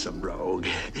handsome rogue.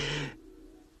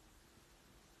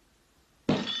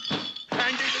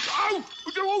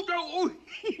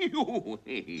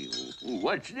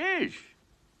 What's this?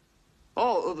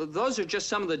 Oh, those are just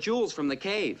some of the jewels from the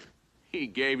cave. He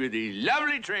gave you these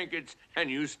lovely trinkets, and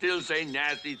you still say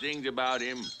nasty things about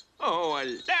him. Oh,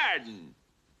 Aladdin.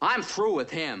 I'm through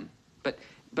with him.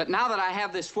 But now that I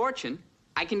have this fortune,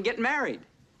 I can get married.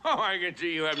 Oh, I can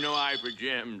see you have no eye for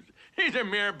gems. These are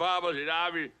mere baubles that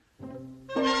obviously...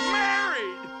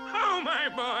 Married! Oh, my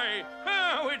boy!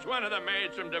 Oh, which one of the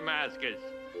maids from Damascus?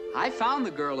 I found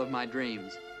the girl of my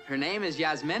dreams. Her name is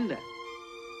Yasminda.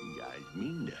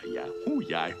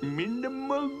 Yasminda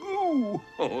Magoo.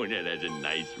 Oh, that has a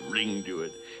nice ring to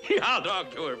it. I'll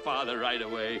talk to her father right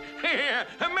away. Here,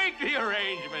 make the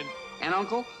arrangement. And,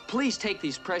 Uncle, please take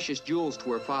these precious jewels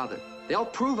to her father. They'll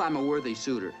prove I'm a worthy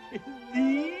suitor.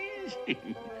 These?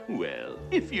 Well,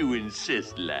 if you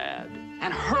insist, lad.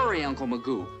 And hurry, Uncle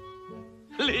Magoo.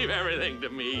 Leave everything to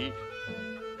me.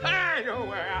 I know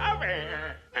where I'm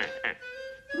here.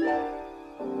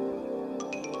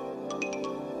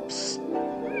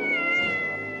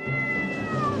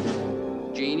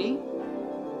 Genie?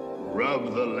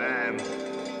 Rub the lamp.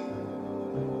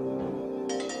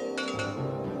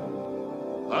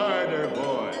 Harder,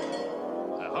 boy.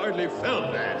 I hardly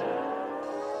felt that.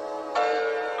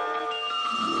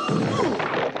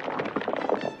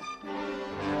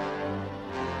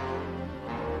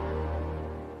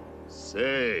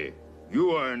 Say,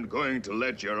 you aren't going to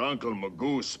let your Uncle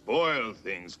Magoo spoil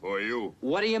things for you.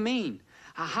 What do you mean?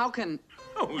 How can...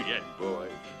 Oh, yes, boy.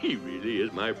 He really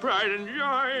is my pride and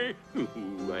joy.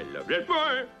 Ooh, I love that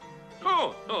boy.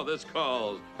 Oh, this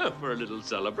calls for a little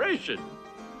celebration.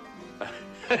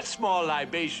 A small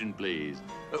libation, please.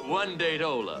 1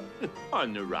 Datola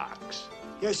on the rocks.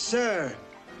 Yes, sir.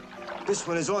 This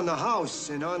one is on the house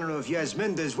in honor of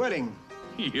Yasminda's wedding.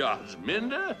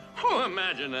 Yasminda? Oh,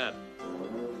 imagine that.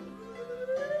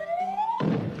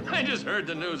 I just heard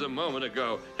the news a moment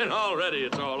ago, and already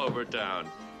it's all over town.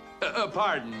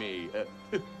 Pardon me.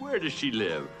 Where does she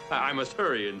live? I must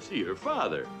hurry and see her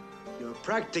father. You're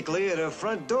practically at her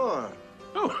front door.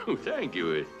 Oh, thank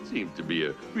you. It seems to be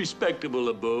a respectable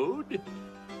abode.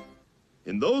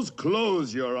 In those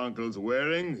clothes your uncle's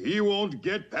wearing, he won't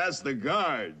get past the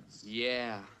guards.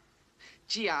 Yeah.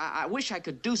 Gee, I wish I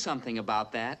could do something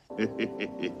about that.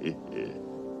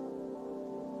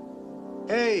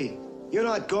 Hey, you're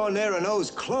not going there in those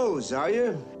clothes, are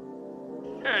you?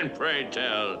 And pray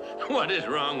tell, what is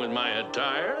wrong with my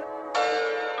attire?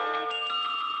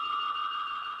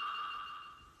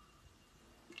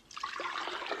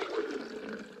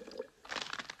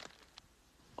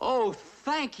 Oh,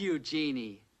 thank you,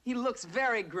 Genie. He looks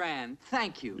very grand.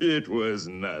 Thank you. It was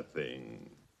nothing.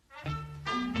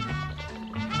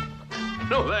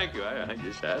 No, thank you. I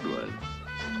just had one.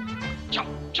 Chop,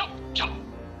 chop, chop.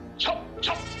 Chop,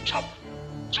 chop, chop.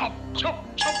 Chop, chop,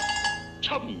 chop.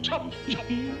 Chop, chop, chop.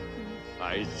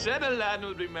 I said Aladdin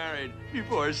would be married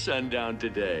before sundown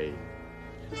today.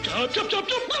 Chop, chop, chop,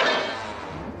 chop.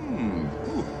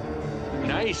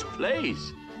 Nice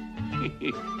place.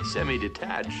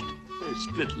 Semi-detached.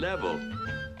 Split level.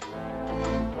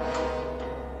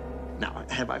 Now,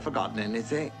 have I forgotten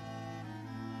anything?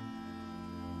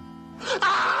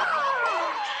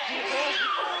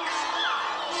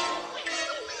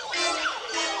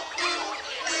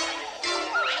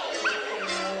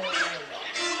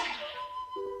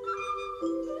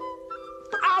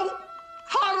 Ow!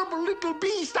 Horrible little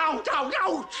beast! Ouch, ouch,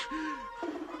 ouch!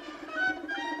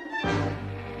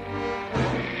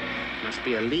 Must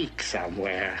be a leak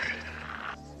somewhere.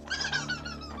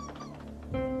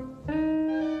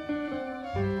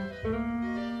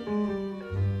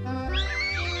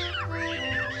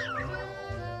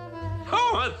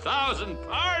 Oh, 1,000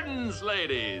 pardons,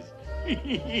 ladies.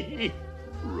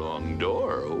 Wrong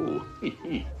door. Oh,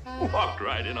 walked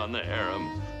right in on the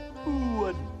harem.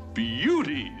 What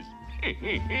beauties.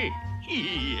 Yeah.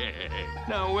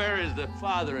 Now, where is the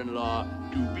father-in-law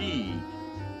to be?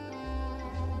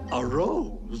 A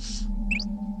rose?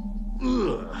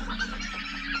 Ugh.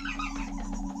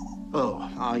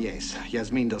 Oh, yes,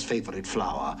 Yasminda's favorite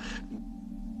flower.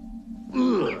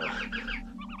 Ugh.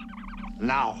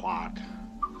 Now what?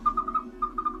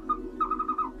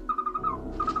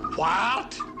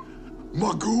 What?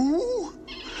 Magoo?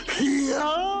 Here?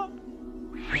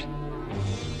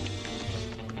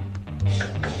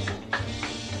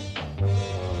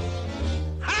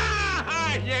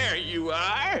 Ha! There you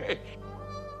are.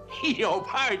 Oh,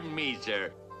 pardon me,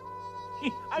 sir.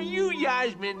 Are you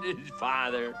Yasminda's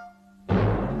father?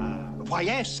 Why,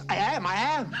 yes, I am.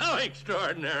 How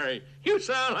extraordinary. You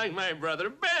sound like my brother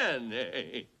Ben.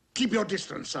 Keep your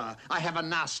distance, sir. I have a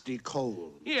nasty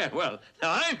cold. Yeah, well,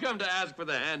 now I've come to ask for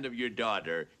the hand of your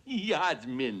daughter,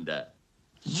 Yasminda.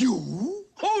 You?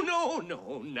 Oh,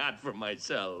 no, not for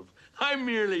myself. I'm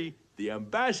merely the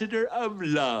ambassador of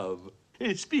love.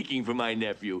 Speaking for my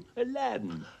nephew,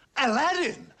 Aladdin.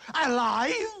 Aladdin?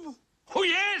 Alive? Oh,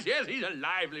 yes, he's a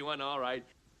lively one, all right.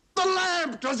 The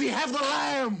lamp! Does he have the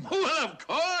lamp? Well, of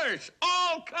course,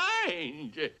 all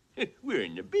kinds. We're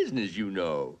in the business, you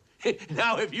know.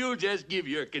 Now, if you'll just give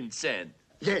your consent.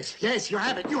 Yes, you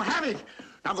have it.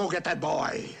 Now go get that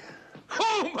boy.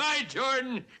 Oh, my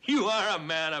Jordan, you are a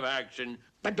man of action.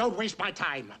 But don't waste my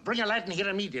time. Bring Aladdin here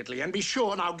immediately, and be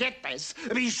sure, now get this,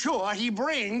 be sure he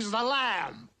brings the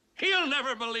lamb. He'll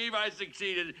never believe I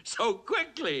succeeded so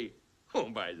quickly. Oh,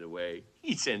 by the way,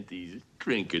 he sent these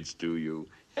trinkets to you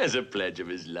as a pledge of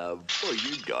his love for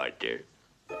your daughter.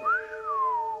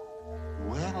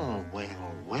 Well.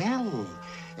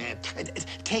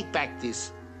 Take back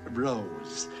this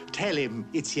rose. Tell him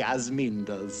it's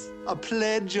Yasminda's. A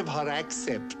pledge of her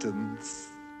acceptance.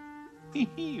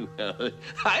 Well,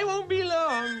 I won't be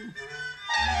long.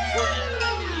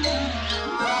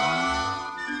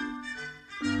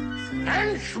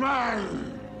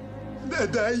 Henchman!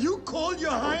 You call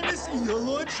your highness, your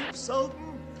lordship,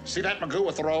 Sultan? See that Magoo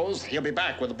with the rose? He'll be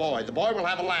back with the boy. The boy will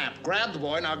have a lamp. Grab the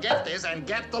boy, now get this, and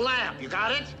get the lamp. You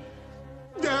got it?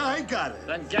 Yeah, I got it.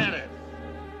 Then get it.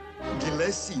 Okay,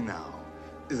 let's see now.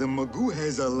 The Magoo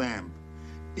has a lamp.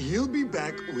 He'll be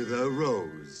back with a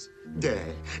rose.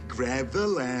 There, grab the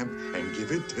lamp and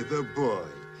give it to the boy.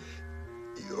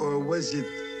 Or was it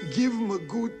give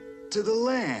Magoo to the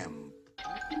lamp?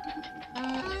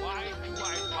 Why do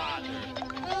I bother?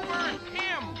 Over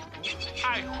him!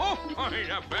 I hope I'm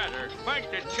a better, but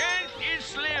the chance is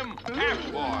slim,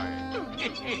 half-boy.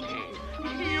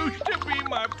 He used to be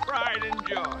my pride and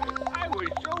joy. I was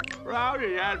so proud of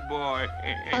that boy.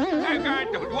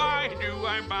 Why do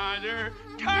I bother?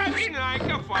 Talking like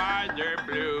a father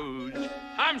blues.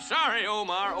 I'm sorry,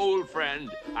 Omar, old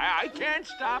friend. I can't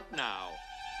stop now.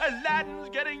 Aladdin's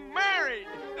getting married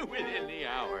within the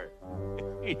hour.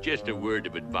 Just a word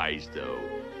of advice, though.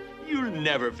 You'll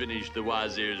never finish the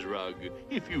wazir's rug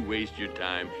if you waste your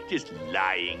time just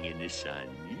lying in the sun.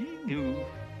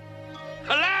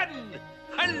 Aladdin!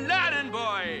 Aladdin,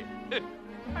 boy!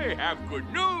 I have good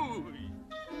news.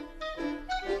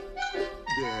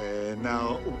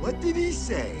 Now, what did he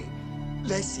say?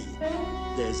 Let's see.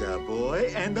 There's a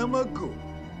boy and a Magoo.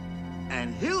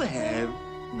 And he'll have...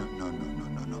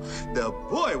 No. The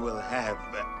boy will have...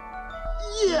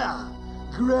 Yeah!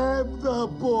 Grab the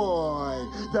boy.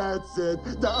 That's it.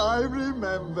 I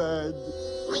remembered.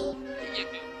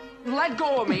 Let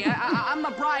go of me. I'm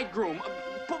the bridegroom.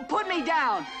 Put me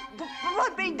down.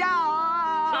 Put me down.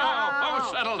 Oh,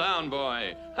 settle down,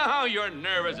 boy. Oh, you're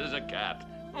nervous as a cat.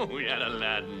 Oh, we had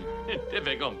Aladdin.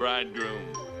 Typical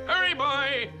bridegroom. Hurry,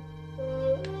 boy.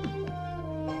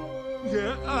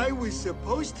 Yeah, I was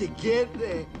supposed to get...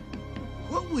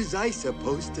 what was I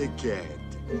supposed to get?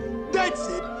 That's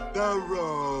it, the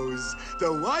rose.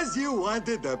 The wazir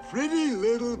wanted the pretty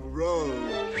little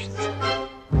rose.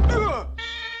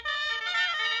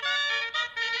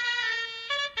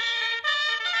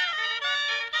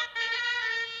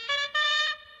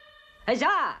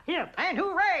 Huzzah! Hip and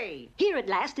hooray! Here at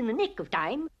last in the nick of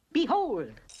time,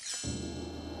 behold.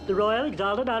 The royal,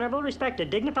 exalted, honorable, respected,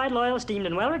 dignified, loyal, esteemed,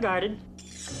 and well-regarded.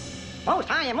 Most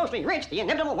high and mostly rich, the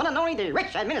inimitable one and only, the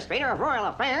rich administrator of royal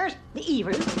affairs. The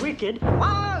evil, wicked,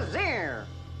 wazir.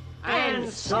 And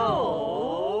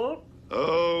so...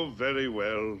 Oh, very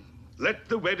well. Let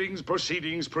the wedding's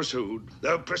proceedings proceed.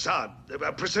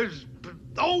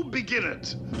 Begin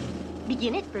it.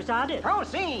 Begin it, Prasad.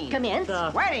 Proceed. Commence.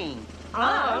 The wedding.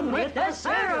 On with the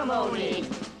ceremony.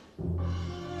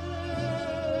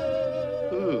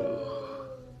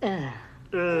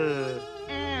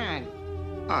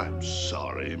 I'm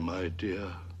sorry, my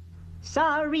dear.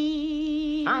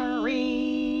 Sorry.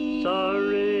 Sorry.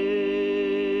 Sorry.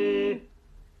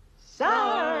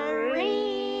 Sorry.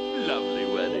 Lovely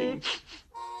wedding.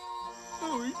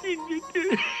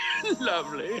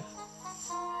 Lovely.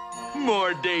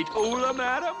 More date Ola,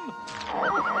 madam?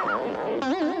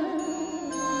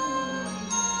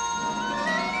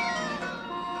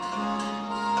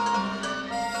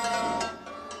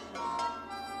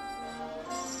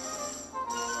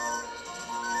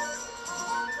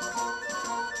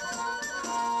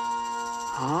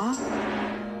 Huh?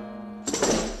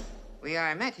 We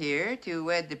are met here to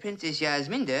wed the Princess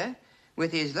Yasminda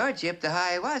with his lordship, the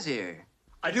High Wazir.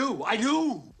 I do.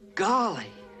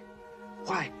 Golly.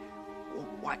 Why,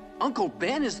 Uncle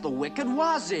Ben is the wicked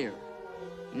wazir.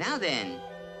 Now then,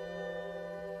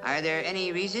 are there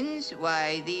any reasons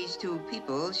why these two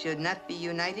people should not be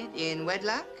united in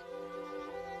wedlock?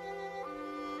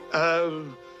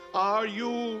 Are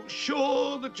you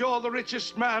sure that you're the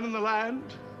richest man in the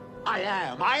land? I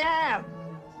am.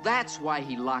 That's why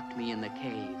he locked me in the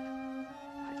cave.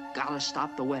 I've got to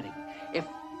stop the wedding. If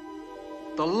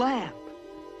the lamp,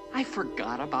 I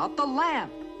forgot about the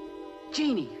lamp.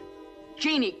 Genie,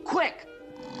 quick!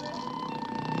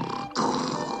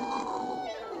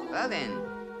 Well then,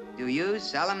 do you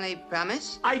solemnly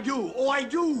promise? I do. Oh, I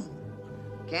do.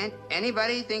 Can't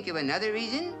anybody think of another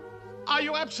reason? Are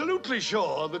you absolutely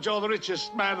sure that you're the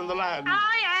richest man in the land?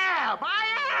 I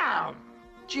am.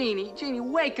 Genie,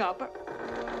 wake up.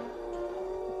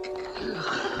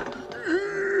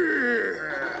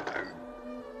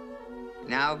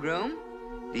 Now, groom,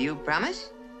 do you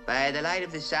promise? By the light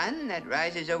of the sun that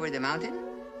rises over the mountain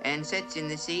and sets in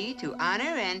the sea to honor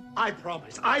and... I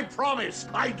promise. I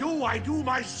do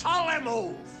my solemn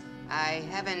oath. I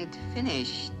haven't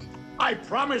finished. I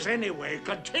promise anyway.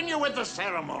 Continue with the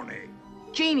ceremony.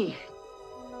 Genie,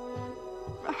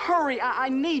 hurry, I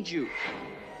need you.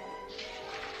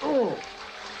 Oh.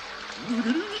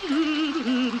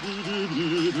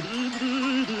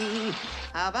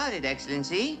 How about it,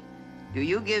 Excellency? Do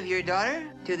you give your daughter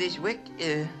to this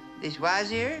this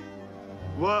wazir?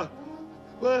 What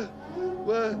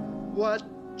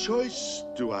choice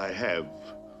do I have?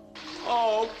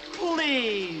 Oh,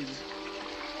 please.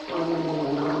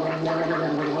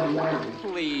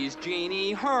 Please,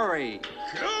 Genie, hurry.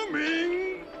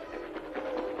 Coming.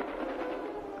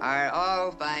 Are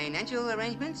all financial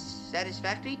arrangements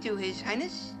satisfactory to His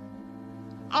Highness?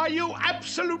 Are you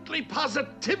absolutely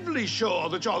positively sure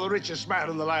that you're the richest man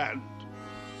in the land?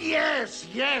 Yes,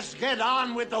 get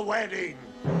on with the wedding.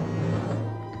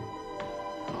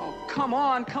 Oh, come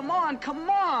on.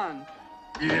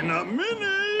 In a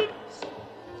minute.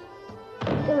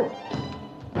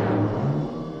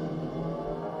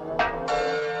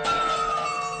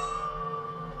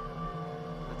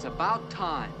 It's about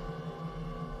time.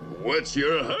 What's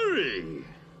your hurry?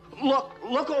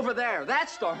 Look over there.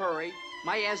 That's the hurry.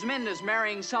 My Yasminda's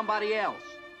marrying somebody else.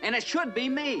 and it should be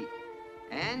me.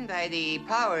 And by the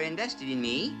power invested in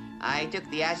me, I took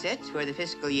the assets for the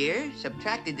fiscal year,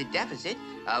 subtracted the deficit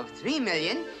of $3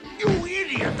 million. You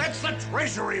idiot! That's the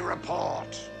Treasury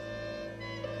report!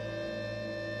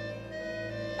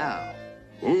 Oh.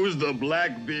 Who's the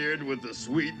Blackbeard with the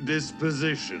sweet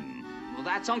disposition? Well,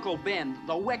 that's Uncle Ben,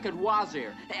 the wicked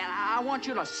wazir. And I want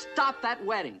you to stop that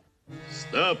wedding.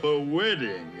 Stop a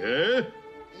wedding, eh?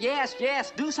 Yes,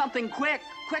 yes, do something quick.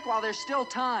 Quick while there's still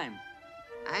time.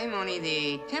 I'm only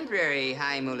the temporary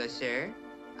High Mullah, sir.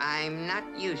 I'm not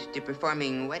used to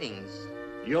performing weddings.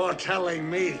 You're telling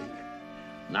me.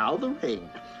 Now the ring.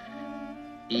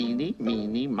 Eeny,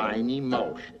 meeny, miny,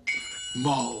 mo.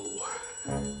 Mo.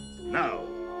 Now,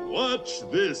 watch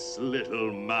this,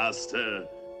 little master.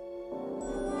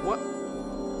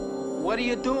 What are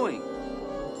you doing?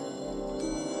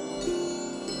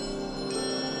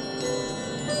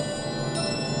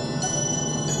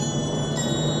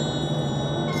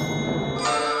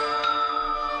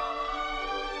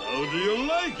 How do you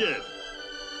like it?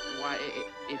 Why,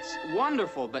 it's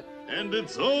wonderful, but... And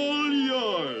it's all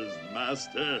yours,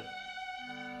 master.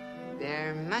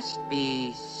 There must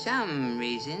be some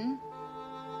reason.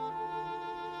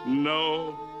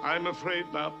 No, I'm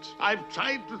afraid not. I've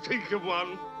tried to think of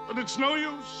one, but it's no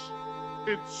use.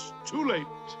 It's too late.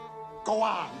 Go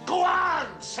on!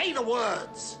 Say the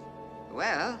words!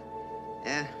 Well,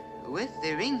 with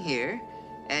the ring here,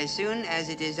 as soon as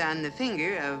it is on the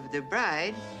finger of the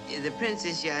bride, the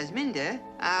Princess Yasminda,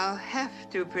 I'll have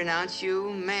to pronounce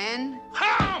you man.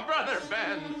 Ha, Brother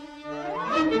Ben!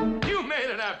 You made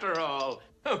it after all.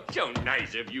 Oh, so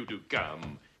nice of you to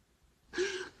come.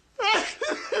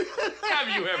 Have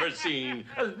you ever seen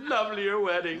a lovelier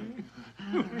wedding?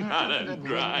 Not a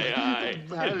dry eye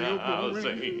in the house.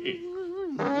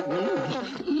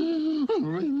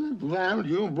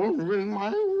 Valuable ring, my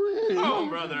ring. Oh,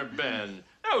 Brother Ben,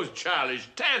 those childish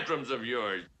tantrums of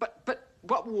yours. But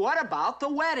what about the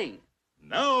wedding?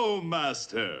 No,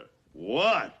 master.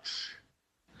 Watch.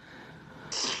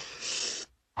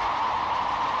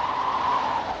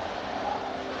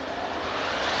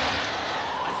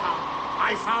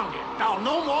 I found it. Now,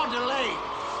 no more delays.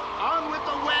 On with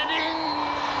the wedding.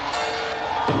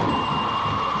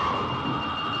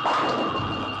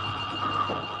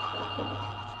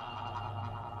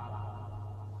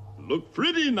 Look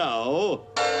pretty now.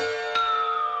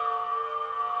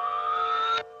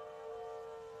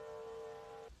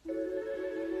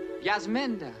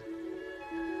 Yasminda.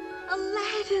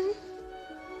 Aladdin.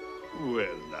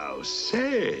 Well, now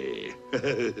say,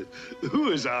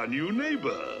 who is our new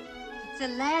neighbor? It's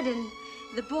Aladdin,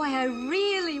 the boy I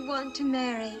really want to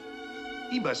marry.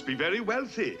 He must be very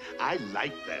wealthy. I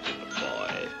like that in a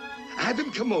boy. Have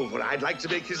him come over. I'd like to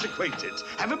make his acquaintance.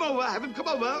 Have him over. Have him come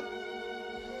over.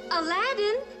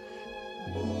 Aladdin?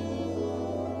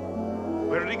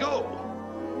 Where did he go?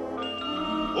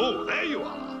 Oh, there you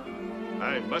are.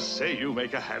 I must say you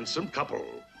make a handsome couple.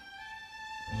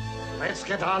 Let's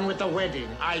get on with the wedding.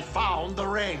 I found the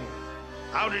ring.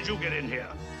 How did you get in here?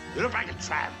 You look like a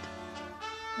tramp.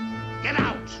 Get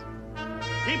out!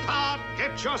 Depart!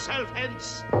 Get yourself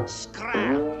hence!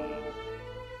 Scrap!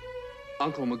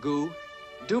 Uncle Magoo,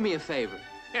 do me a favor.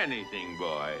 Anything,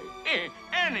 boy.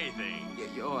 Anything.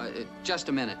 Just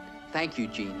a minute. Thank you,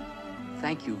 Jeannie.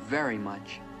 Thank you very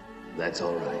much. That's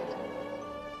all right.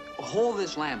 Hold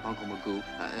this lamp, Uncle Magoo,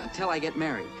 until I get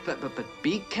married. But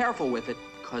be careful with it,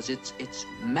 because it's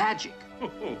magic.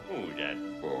 Oh, that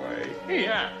boy.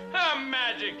 Yeah, a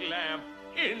magic lamp.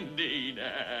 Indeed.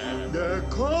 They're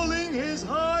calling his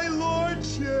high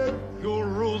lordship. You'll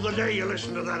rue the day you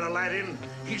listen to that, Aladdin.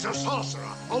 He's a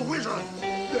sorcerer, a wizard.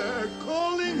 They're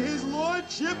calling his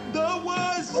lordship the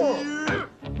wazir.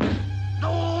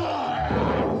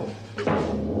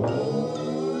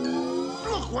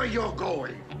 Look where you're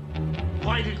going.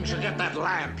 Why didn't you get that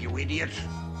lamp, you idiot?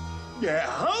 Yeah,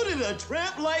 how did a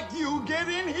tramp like you get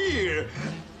in here?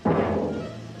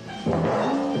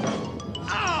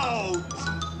 Out!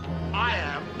 I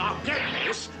am, now get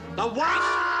this, the wazir!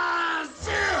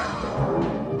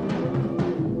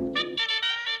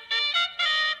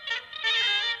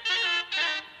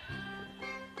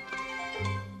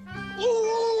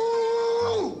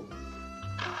 Ooh!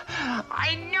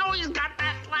 I know he's got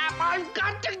that lamp. I've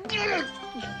got to get it.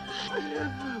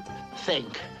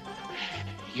 Think.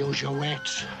 Use your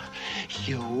wits.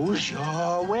 Use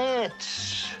your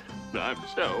wits. I'm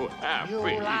so happy. New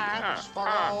lamps for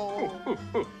all.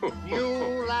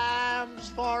 New lamps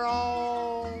for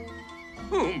all.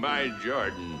 Oh, my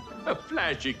Jordan, a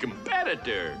flashy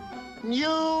competitor. New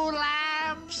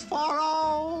lamps for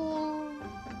all.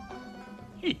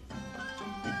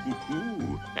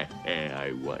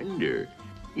 wonder.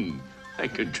 I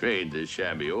could trade the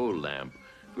shabby old lamp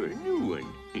for a new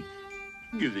one.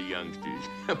 Give the youngsters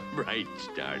a bright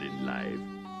start in life.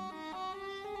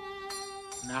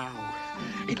 Now,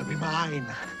 it'll be mine.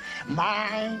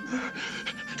 Mine.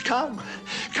 Come,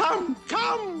 come,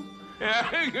 come.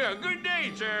 Good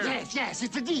day, sir. Yes,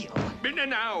 it's a deal.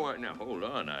 Now, hold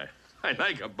on. I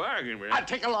like a bargain. I'll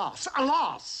take a loss. A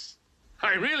loss.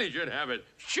 I really should have it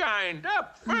shined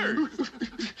up first.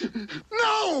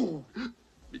 No!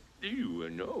 You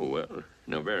know, well,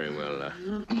 no, very well.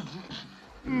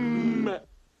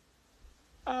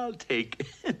 I'll take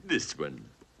this one.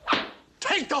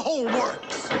 Take the whole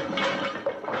works.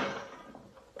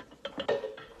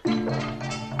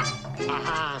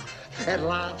 Aha, at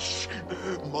last,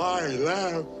 my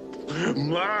lamp,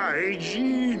 my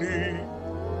genie.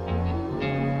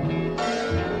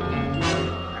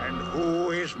 And who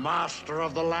is master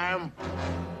of the lamp?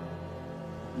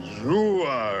 You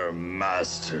are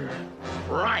master.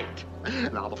 Right.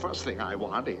 Now, the first thing I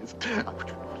want is...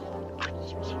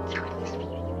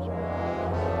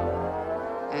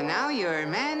 And now you're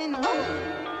man in...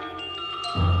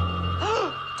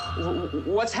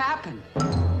 What's happened?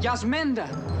 Yasminda,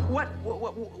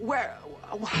 where...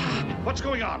 What's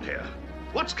going on here?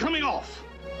 What's coming off?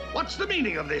 What's the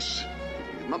meaning of this?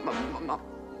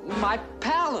 My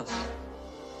palace.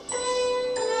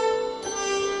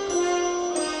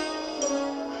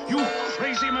 You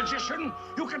crazy magician!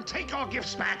 You can take your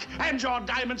gifts back and your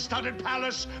diamond-studded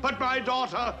palace, but my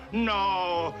daughter,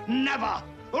 no, never!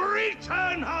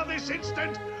 Return her this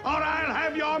instant, or I'll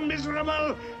have your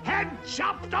miserable head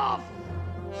chopped off!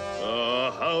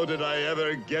 How did I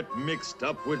ever get mixed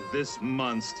up with this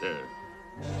monster?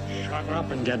 Shut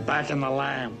up and get back in the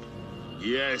lamp.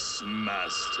 Yes,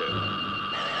 master.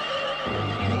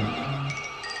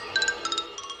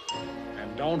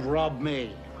 And don't rub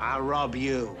me. I'll rub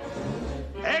you.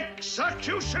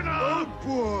 Executioner! Oh,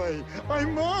 boy,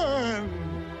 I'm on.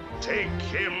 Take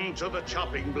him to the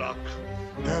chopping block.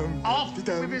 Off with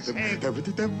his head.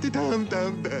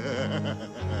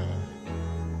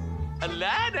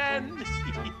 Aladdin,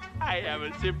 I have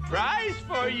a surprise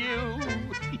for you.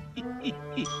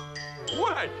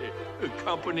 What? A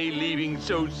company leaving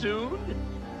so soon?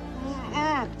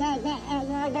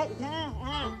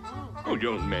 Oh,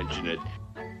 don't mention it.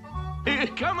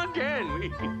 Come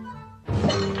again.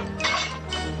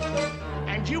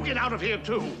 And you get out of here,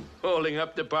 too. Holding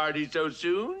up the party so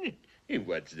soon?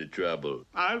 What's the trouble?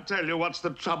 I'll tell you what's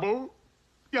the trouble.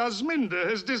 Yasminda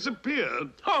has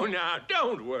disappeared. Oh, now,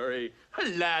 don't worry.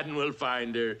 Aladdin will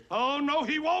find her. Oh, no,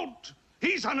 he won't.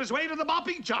 He's on his way to the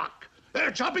bopping chock.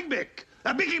 Chopping bick.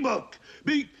 A bicky book.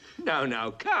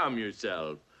 Now, calm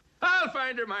yourself. I'll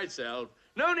find her myself.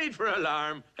 No need for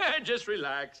alarm. Just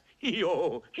relax.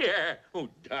 Oh, yeah. Oh,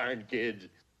 darn kids.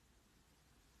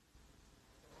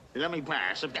 Let me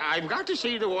pass. I've got to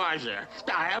see the wazir.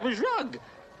 I have his rug.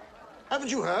 Haven't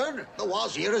you heard? The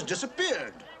wazir has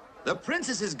disappeared. The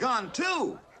princess is gone,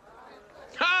 too.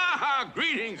 Ha!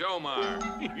 Greetings, Omar.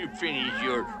 You finished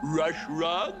your rush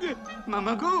rug?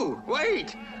 Magoo,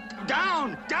 wait.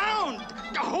 Down!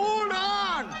 Hold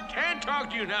on! Can't talk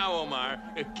to you now, Omar.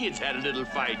 Kids had a little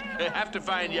fight. Have to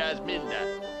find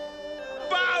Yasminda.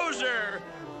 Bowser!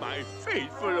 My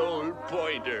faithful old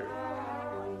pointer.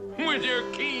 With your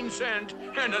keen scent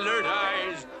and alert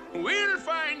eyes, we'll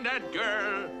find that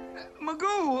girl.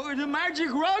 Magoo, the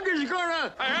magic rug is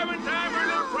gonna... I haven't time for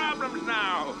little problems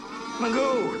now.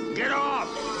 Magoo, get off!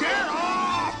 Get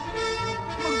off!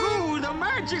 Magoo, the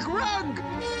magic rug!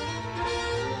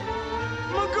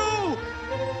 Magoo!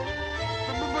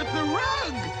 But the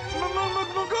rug! Magoo,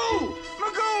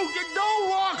 don't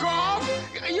walk off!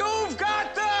 You've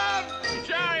got the...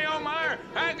 Sorry, Omar.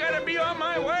 I gotta be on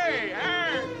my way.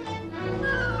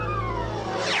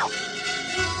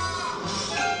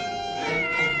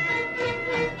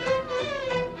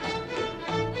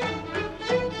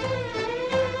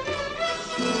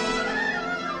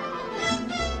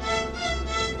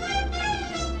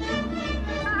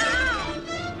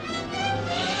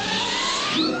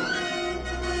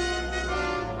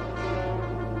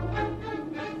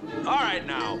 All right,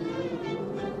 now.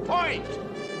 Point.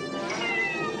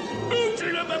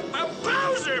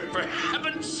 Bowser, for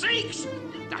heaven's sakes!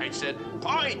 I said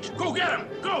point. Go get him.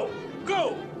 Go.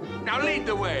 Now lead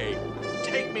the way.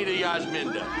 Take me to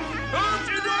Yasminda.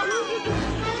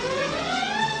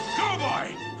 Go,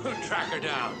 boy. Track her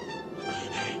down.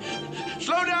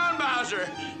 Slow down, Bowser.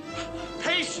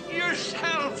 Pace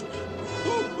yourself.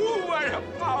 What a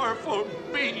powerful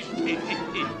beast.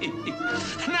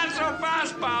 Not so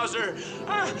fast, Bowser.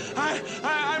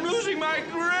 I'm losing my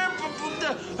grip.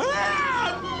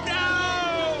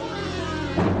 No!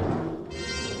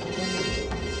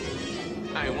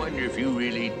 wonder if you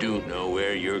really do know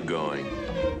where you're going.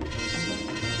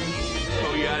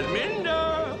 Oh,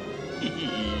 Yasminda!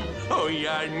 Oh,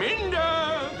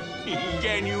 Yasminda!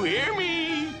 Can you hear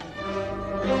me?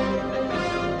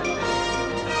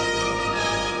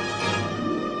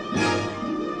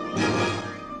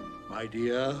 My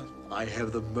dear, I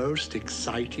have the most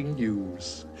exciting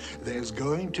news. There's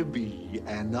going to be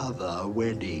another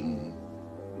wedding.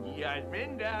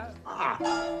 Yasminda!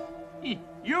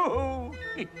 You!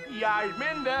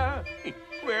 Yasminda!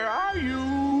 Where are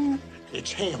you?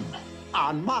 It's him,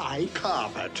 on my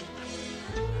carpet.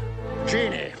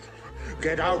 Jeannie,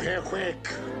 get out here quick.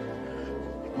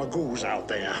 Magoo's out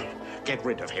there. Get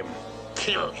rid of him.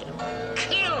 Kill him.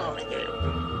 Kill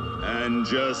him. And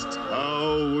just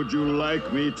how would you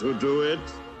like me to do it,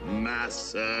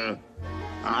 Master?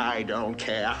 I don't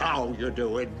care how you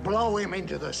do it. Blow him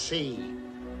into the sea.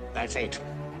 That's it.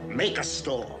 Make a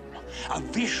storm. A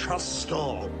vicious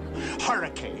storm.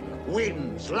 Hurricane,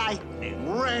 winds,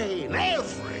 lightning, rain,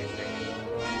 everything.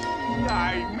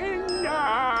 Yasminda!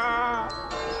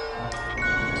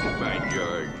 By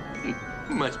George,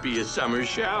 must be a summer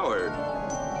shower.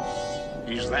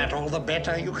 Is that all the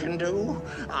better you can do?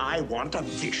 I want a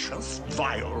vicious,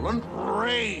 violent,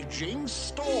 raging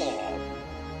storm.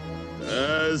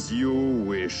 As you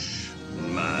wish,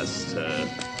 Master.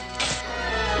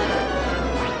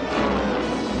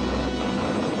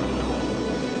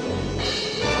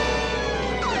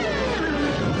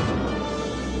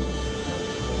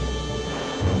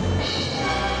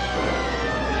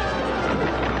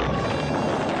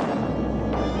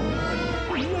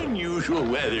 Unusual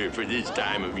weather for this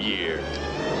time of year.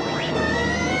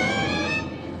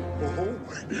 Oh,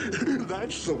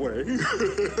 that's the way.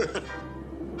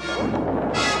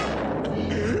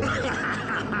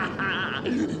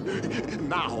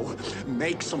 Now,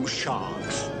 make some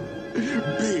sharks.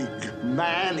 Big,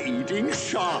 man-eating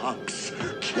sharks.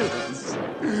 Killers.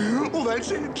 Oh,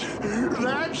 that's it.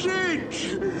 That's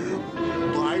it.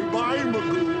 Bye-bye,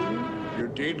 Magoo. You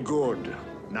did good.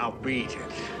 Now beat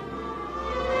it.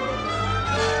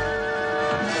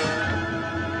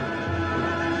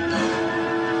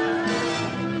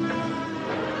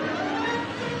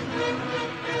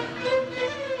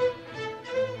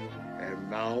 And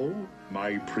now,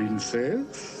 my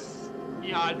princess.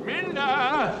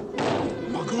 Yasminda!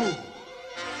 Magoo!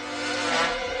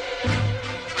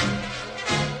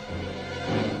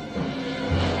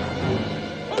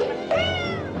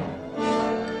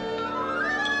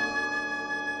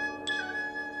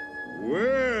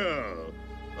 Well,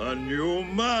 a new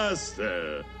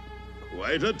master.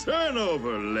 Quite a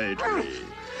turnover lately.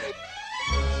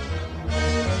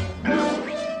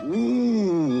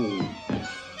 Ooh.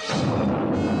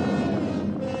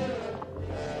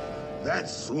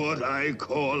 That's what I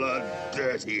call a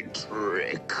dirty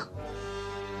trick.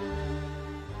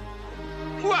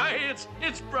 Why,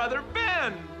 it's Brother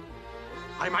Ben!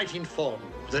 I might inform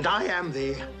you that I am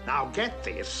the, now get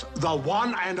this, the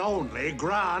one and only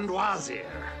Grand Wazir.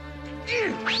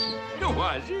 The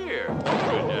Wazir?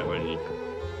 Good heavens.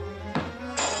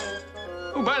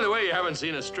 Oh, by the way, you haven't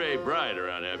seen a stray bride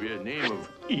around, have you? Name of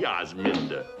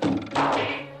Yasminda.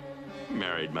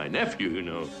 Married my nephew, you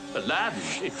know,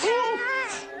 Aladdin.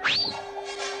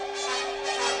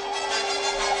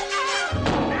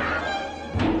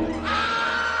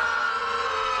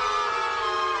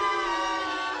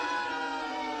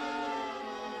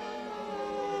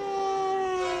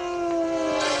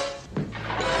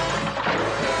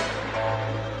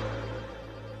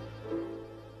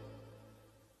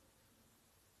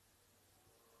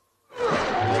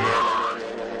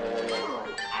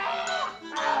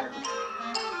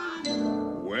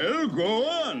 Well, go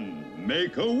on.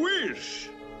 Make a wish.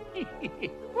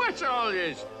 What's all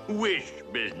this wish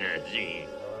business?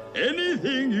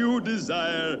 Anything you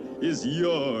desire is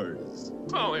yours.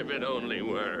 Oh, if it only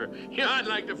were. Yeah, I'd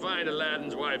like to find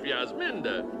Aladdin's wife,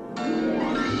 Yasminda.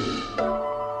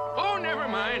 Oh, never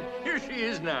mind. Here she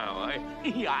is now.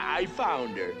 I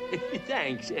found her.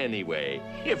 Thanks anyway.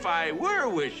 If I were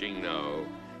wishing, though.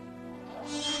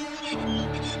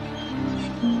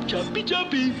 Jumpy,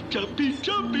 jumpy, jumpy,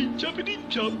 jumpy, jumpity,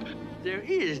 jump. There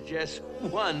is just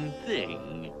one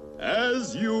thing.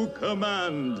 As you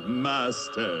command,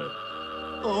 Master.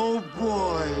 Oh,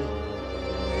 boy.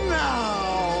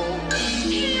 Now!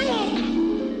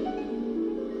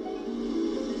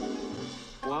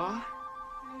 What?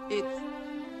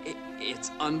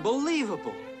 It's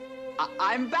unbelievable.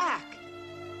 I'm back.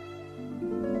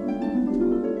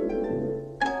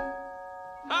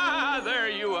 Ah, there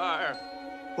you are.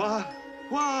 Wah,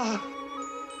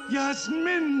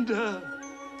 Yasminda,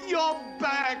 you're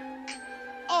back.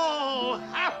 Oh,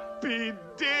 happy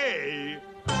day!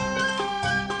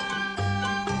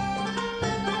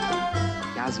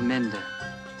 Yasminda.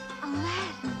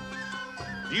 Aladdin.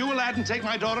 Do you, Aladdin, take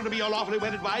my daughter to be your lawfully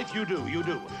wedded wife? You do, you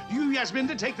do. Do you,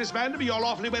 Yasminda, take this man to be your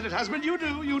lawfully wedded husband? You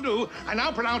do, you do. I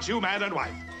now pronounce you man and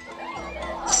wife.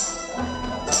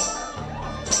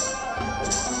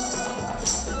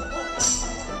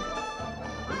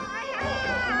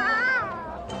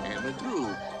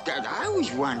 Magoo, I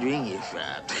was wondering if,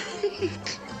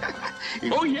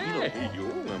 Oh, yeah.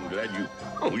 I'm glad you...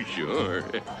 Oh, sure.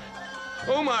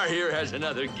 Omar here has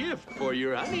another gift for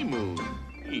your honeymoon.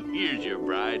 Here's your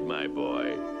bride, my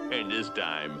boy. And this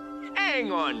time,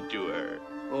 hang on to her.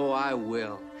 Oh, I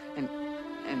will. And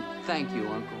thank you,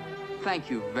 Uncle. Thank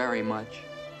you very much.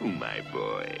 Oh, my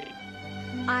boy.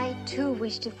 I, too,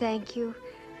 wish to thank you,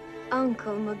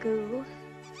 Uncle Magoo.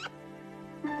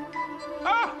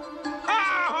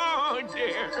 Oh,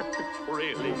 dear.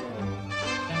 Really?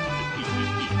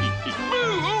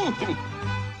 Ooh.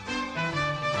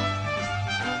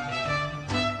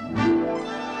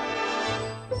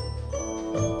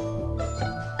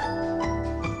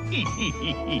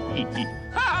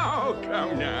 Oh,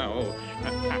 come now.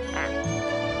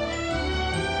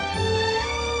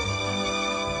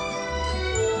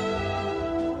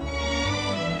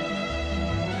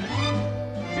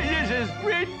 This is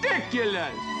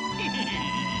ridiculous.